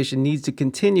conversation needs to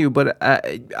continue, but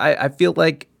I feel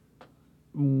like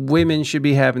women should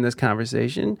be having this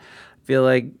conversation. I feel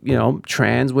like, you know,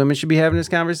 trans women should be having this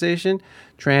conversation.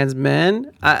 Trans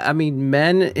men, I mean,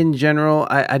 men in general,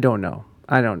 I don't know.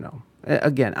 I don't know.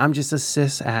 Again, I'm just a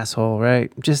cis asshole,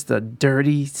 right? Just a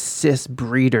dirty cis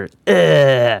breeder.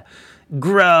 Ugh,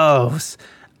 gross.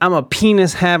 I'm a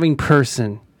penis-having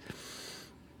person.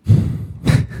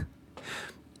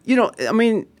 You know, I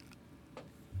mean,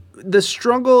 the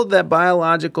struggle that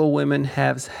biological women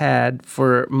have had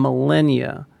for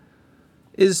millennia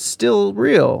is still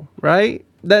real, right?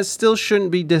 that still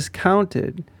shouldn't be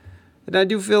discounted. And I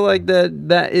do feel like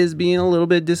that is being a little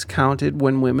bit discounted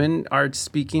when women are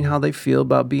speaking how they feel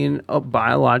about being a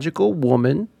biological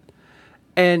woman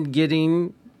and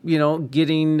getting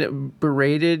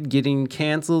berated, getting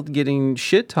canceled, getting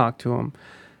shit talked to them.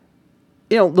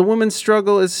 The women's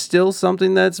struggle is still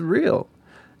something that's real.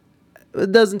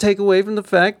 It doesn't take away from the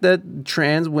fact that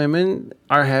trans women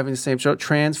are having the same struggle.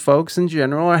 Trans folks in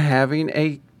general are having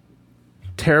a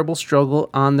terrible struggle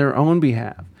on their own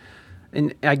behalf.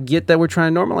 And I get that we're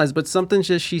trying to normalize, but something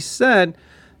that she said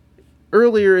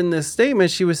earlier in this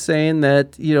statement, she was saying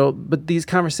that, but these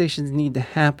conversations need to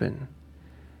happen.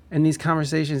 And these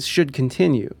conversations should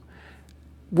continue.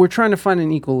 We're trying to find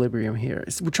an equilibrium here.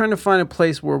 We're trying to find a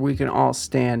place where we can all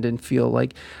stand and feel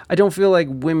like, I don't feel like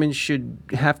women should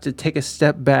have to take a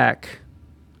step backwards,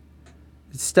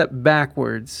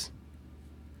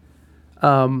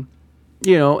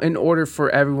 in order for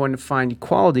everyone to find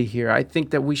equality here. I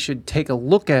think that we should take a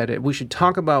look at it. We should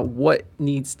talk about what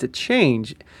needs to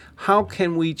change. How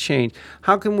can we change?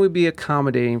 How can we be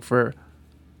accommodating for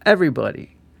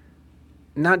everybody?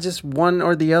 Not just one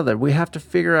or the other. We have to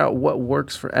figure out what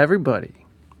works for everybody.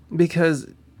 Because,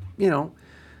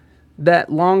 that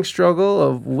long struggle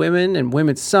of women and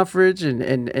women's suffrage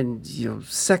and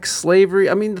sex slavery.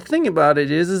 I mean, the thing about it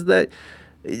is that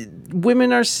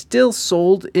women are still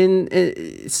bought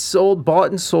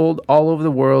and sold all over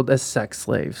the world as sex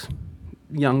slaves.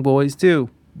 Young boys too,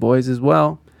 boys as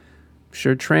well. I'm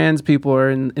sure trans people are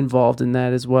involved in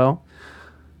that as well.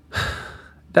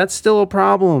 That's still a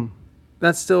problem.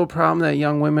 That's still a problem that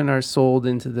young women are sold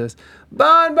into this.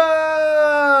 Bon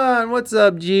Bon, what's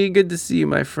up, G? Good to see you,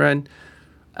 my friend.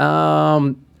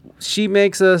 She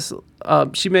makes us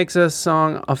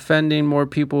song offending more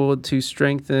people to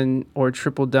strengthen or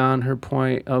triple down her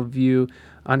point of view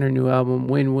on her new album,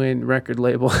 Win-Win record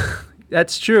label.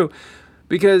 That's true,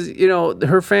 because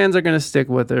her fans are going to stick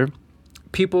with her.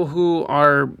 People who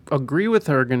agree with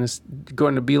her are going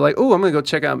to be like, oh, I'm going to go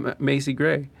check out Macy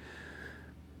Gray.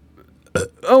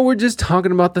 Oh, we're just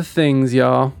talking about the things,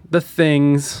 y'all. The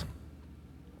things.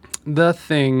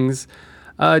 Do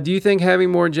you think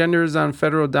having more genders on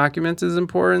federal documents is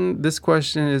important? This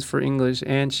question is for English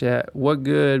and chat. What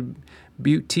good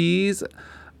beauties?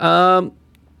 I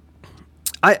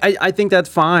think that's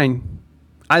fine.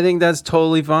 I think that's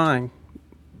totally fine.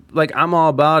 Like, I'm all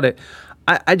about it.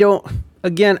 I don't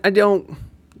have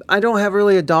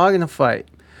really a dog in the fight.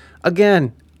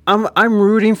 Again, I'm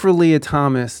rooting for Leah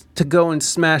Thomas to go and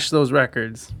smash those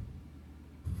records.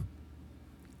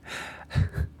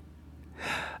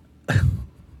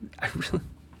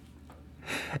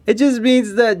 It just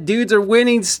means that dudes are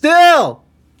winning still.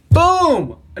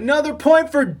 Boom! Another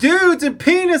point for dudes and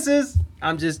penises.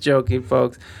 I'm just joking,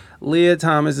 folks. Leah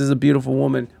Thomas is a beautiful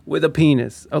woman with a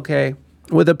penis, okay?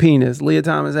 With a penis. Leah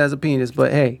Thomas has a penis,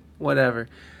 but hey, whatever.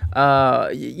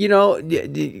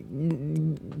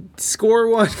 Score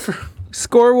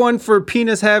one for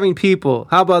penis having people.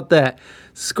 How about that?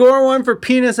 Score one for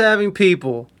penis having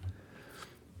people.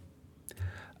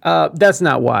 That's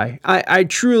not why. I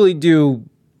truly do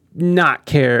not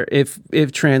care if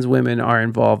trans women are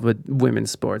involved with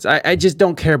women's sports. I just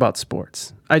don't care about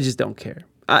sports. I just don't care.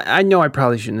 I know I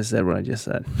probably shouldn't have said what I just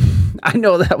said. I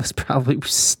know that was probably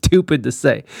stupid to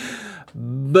say.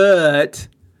 But,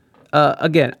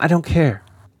 again, I don't care.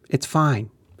 It's fine.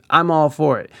 I'm all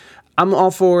for it. I'm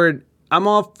all for it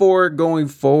going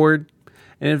forward.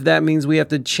 And if that means we have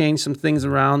to change some things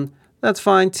around, that's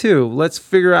fine too. Let's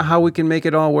figure out how we can make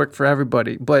it all work for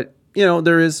everybody. But,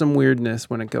 there is some weirdness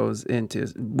when it goes into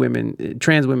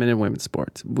trans women in women's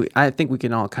sports. I think we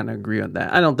can all kind of agree on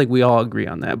that. I don't think we all agree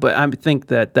on that, but I think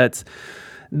that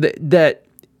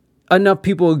enough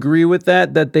people agree with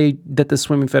that the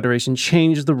Swimming Federation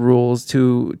changed the rules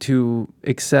to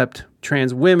accept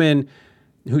trans women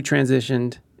who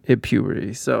transitioned at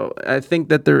puberty. So I think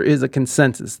that there is a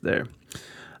consensus there.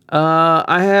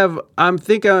 I'm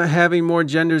having more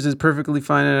genders is perfectly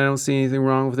fine, and I don't see anything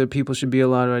wrong with it. People should be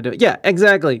allowed to identify. Yeah,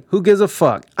 exactly. Who gives a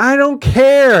fuck? I don't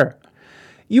care.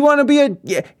 You want to be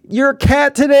you're a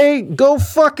cat today? Go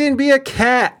fucking be a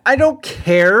cat. I don't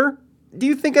care. Do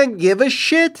you think I give a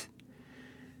shit?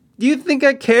 Do you think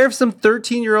I care if some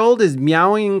 13-year-old is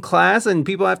meowing in class and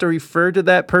people have to refer to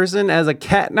that person as a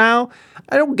cat now?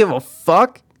 I don't give a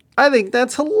fuck. I think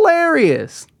that's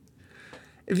hilarious.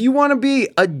 If you want to be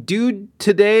a dude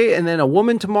today and then a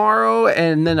woman tomorrow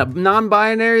and then a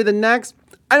non-binary the next,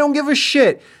 I don't give a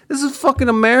shit. This is fucking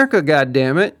America,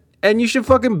 goddammit. And you should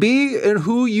fucking be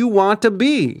who you want to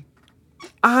be.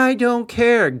 I don't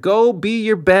care. Go be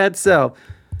your bad self.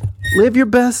 Live your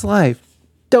best life.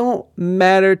 don't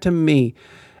matter to me.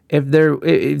 If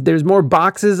there's more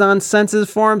boxes on census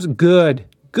forms, good,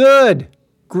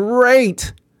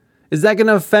 great. Is that going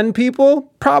to offend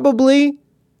people? Probably.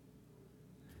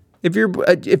 If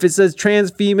it says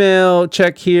trans female,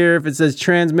 check here. If it says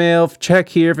trans male, check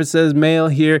here. If it says male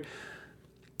here,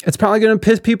 it's probably going to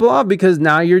piss people off because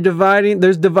now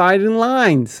there's dividing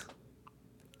lines.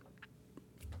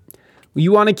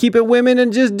 You want to keep it women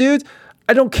and just dudes?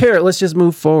 I don't care. Let's just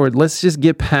move forward. Let's just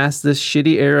get past this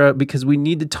shitty era because we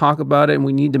need to talk about it and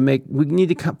we need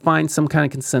to find some kind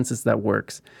of consensus that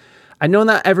works. I know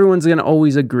not everyone's going to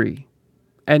always agree.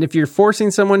 And if you're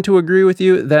forcing someone to agree with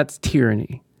you, that's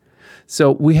tyranny.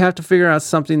 So we have to figure out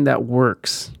something that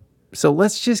works. So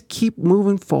let's just keep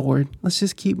moving forward.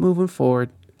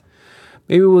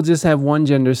 Maybe we'll just have one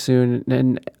gender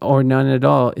soon or none at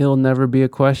all. It'll never be a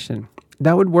question.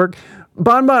 That would work.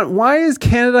 Bon, why is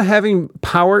Canada having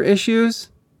power issues?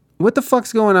 What the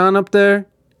fuck's going on up there?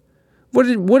 What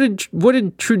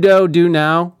did Trudeau do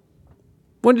now?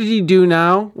 What did he do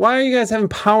now? Why are you guys having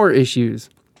power issues?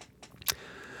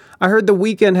 I heard The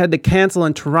Weeknd had to cancel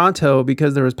in Toronto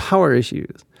because there was power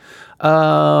issues.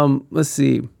 Let's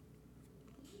see.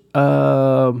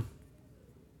 I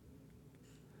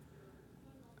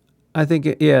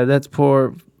think, that's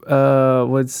poor.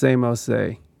 What'd Samo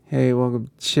say? Hey, welcome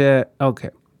to chat. Okay.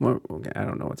 I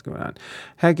don't know what's going on.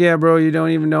 Heck yeah, bro. You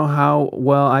don't even know how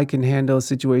well I can handle a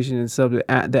situation and subject.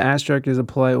 The asterisk is a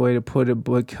polite way to put it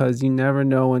because you never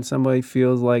know when somebody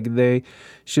feels like they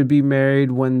should be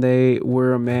married when they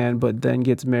were a man, but then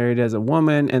gets married as a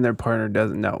woman and their partner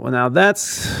doesn't know. Well, now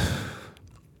that's...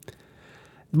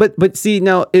 But see,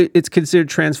 now it's considered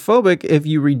transphobic if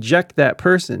you reject that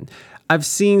person. I've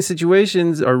seen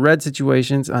situations or read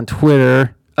situations on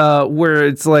Twitter where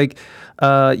it's like,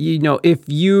 if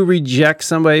you reject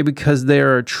somebody because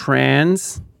they're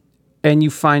trans and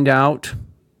you find out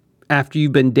after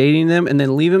you've been dating them and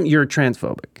then leave them, you're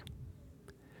transphobic.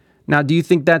 Now, do you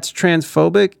think that's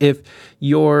transphobic if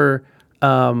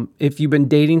you've been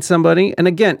dating somebody? And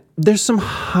again, there's some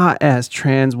hot ass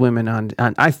trans women on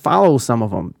I follow some of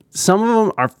them. Some of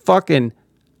them are fucking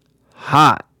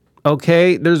hot.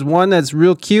 Okay. There's one that's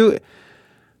real cute.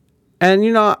 And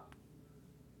I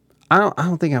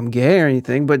don't think I'm gay or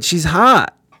anything, but she's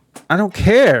hot. I don't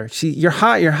care. You're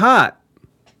hot.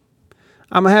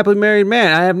 I'm a happily married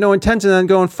man. I have no intention on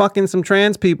going fucking some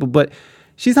trans people, but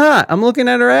she's hot. I'm looking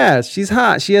at her ass. She's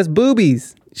hot. She has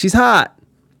boobies. She's hot.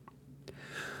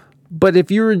 But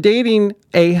if you were dating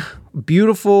a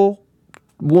beautiful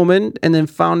woman and then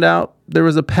found out there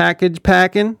was a package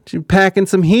packing, she's packing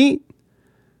some heat,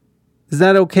 is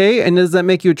that okay? And does that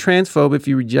make you a transphobe if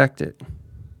you reject it?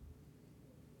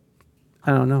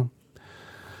 I don't know.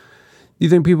 Do you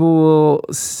think people will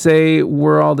say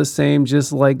we're all the same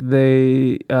just like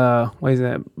they... why is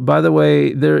that? By the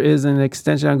way, there is an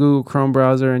extension on Google Chrome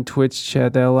browser and Twitch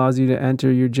chat that allows you to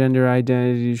enter your gender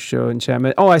identity to show in chat.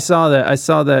 Oh, I saw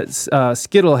that.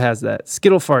 Skittle has that.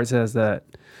 Skittle Farts has that.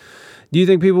 Do you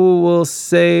think people will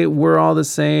say we're all the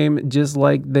same just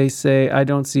like they say I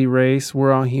don't see race?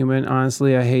 We're all human.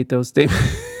 Honestly, I hate those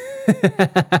statements.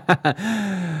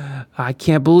 I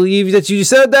can't believe that you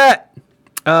said that.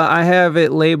 I have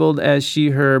it labeled as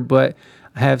she, her, but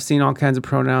I have seen all kinds of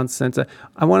pronouns since.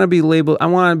 I want to be labeled. I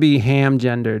want to be ham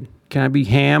gendered. Can I be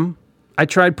ham? I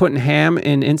tried putting ham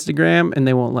in Instagram and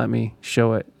they won't let me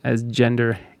show it as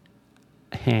gender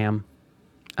ham.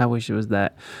 I wish it was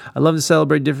that. I love to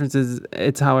celebrate differences.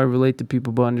 It's how I relate to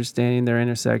people by understanding their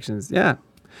intersections. Yeah.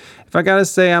 If I got to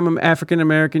say I'm an African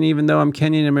American, even though I'm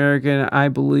Kenyan American, I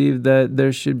believe that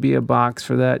there should be a box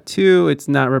for that too. It's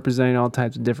not representing all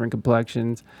types of different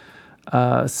complexions,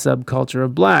 subculture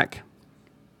of black.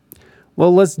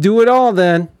 Well, let's do it all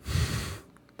then.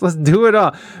 Let's do it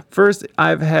all. First,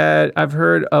 I've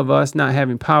heard of us not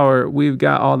having power. We've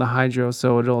got all the hydro,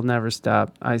 so it'll never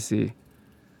stop. I see.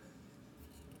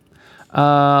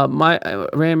 My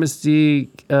Ramesty,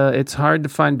 it's hard to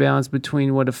find balance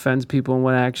between what offends people and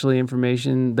what actually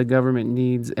information the government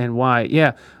needs and why.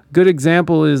 Yeah, good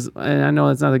example is, and I know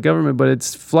it's not the government, but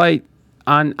it's flight.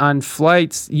 On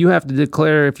flights, you have to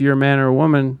declare if you're a man or a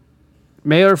woman,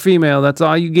 male or female. That's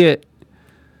all you get.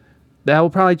 That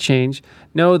will probably change.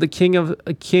 No, the king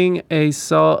a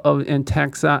salt of and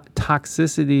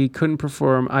toxicity couldn't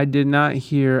perform. I did not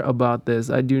hear about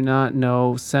this. I do not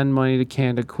know. Send money to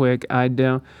Canada quick. I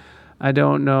don't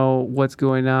know what's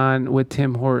going on with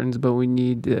Tim Hortons, but we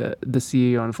need the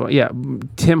CEO on the phone. Yeah,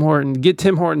 Tim Horton. Get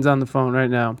Tim Hortons on the phone right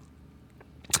now.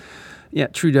 Yeah,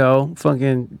 Trudeau,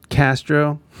 fucking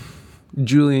Castro,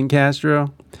 Julian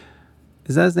Castro.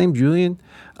 Is that his name, Julian?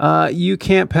 You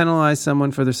can't penalize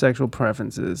someone for their sexual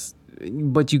preferences,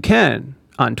 but you can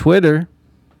on Twitter.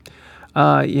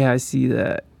 Yeah, I see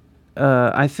that.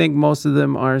 I think most of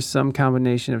them are some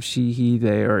combination of she, he,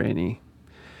 they, or any.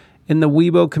 In the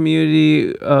Weibo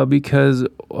community, because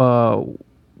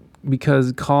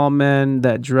call men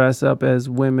that dress up as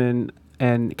women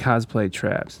and cosplay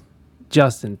traps.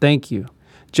 Justin, thank you.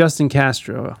 Justin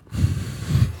Castro.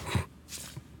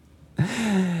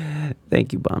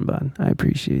 Thank you, Bon. I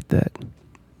appreciate that.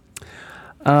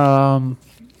 I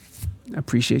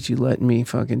appreciate you letting me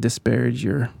fucking disparage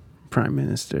your prime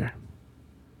minister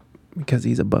because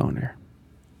he's a boner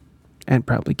and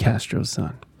probably Castro's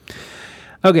son.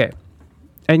 Okay.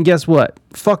 And guess what?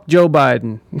 Fuck Joe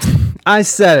Biden. I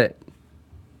said it.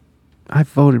 I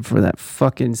voted for that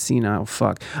fucking senile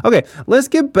fuck. Okay, let's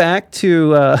get back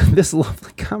to this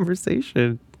lovely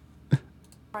conversation.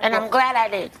 And I'm glad I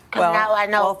did, because now I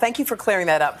know. Well, thank you for clearing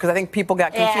that up, because I think people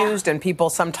got confused, and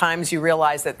people sometimes you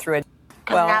realize that through it.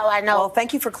 Well, now I know. Well,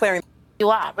 thank you for clearing. You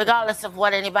are, regardless of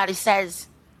what anybody says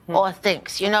or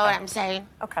thinks. You know what I'm saying?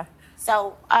 Okay.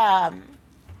 So,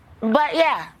 but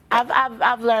yeah,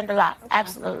 I've learned a lot,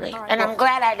 absolutely, and I'm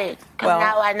glad I did, because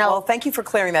now I know. Well, thank you for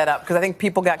clearing that up, because I think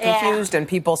people got confused, and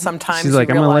people sometimes. She's like,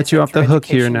 I'm gonna let you off the hook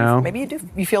here now. Maybe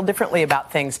you feel differently about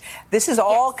things. This is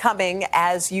all coming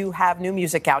as you have new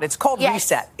music out. It's called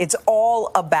Reset. It's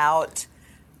all about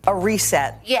a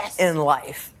reset in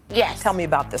life. Yes. Tell me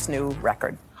about this new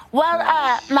record. Well,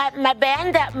 my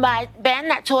band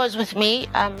that tours with me,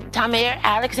 Tamir,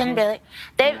 Alex, and Billy,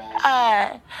 they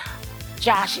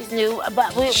Josh is new,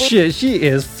 but we Shit, she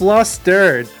is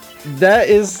flustered. That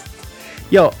is,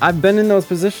 yo, I've been in those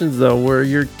positions though where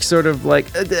you're sort of like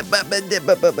backtrack.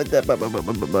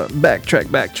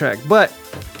 But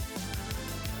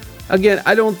again,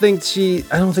 I don't think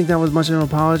that was much of an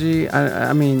apology.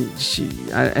 I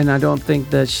don't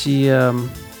think that she.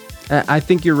 I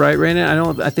think you're right,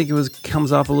 Raina. I think it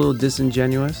comes off a little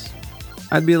disingenuous.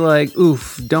 I'd be like,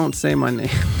 oof, don't say my name.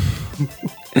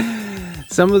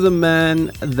 Some of the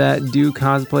men that do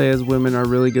cosplay as women are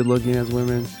really good looking as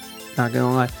women. Not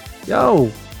gonna lie. Yo,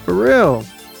 for real.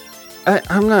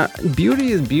 I'm not.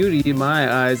 Beauty is beauty in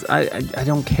my eyes. I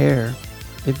don't care.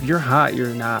 If you're hot,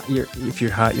 you're not. If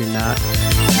you're hot, you're not.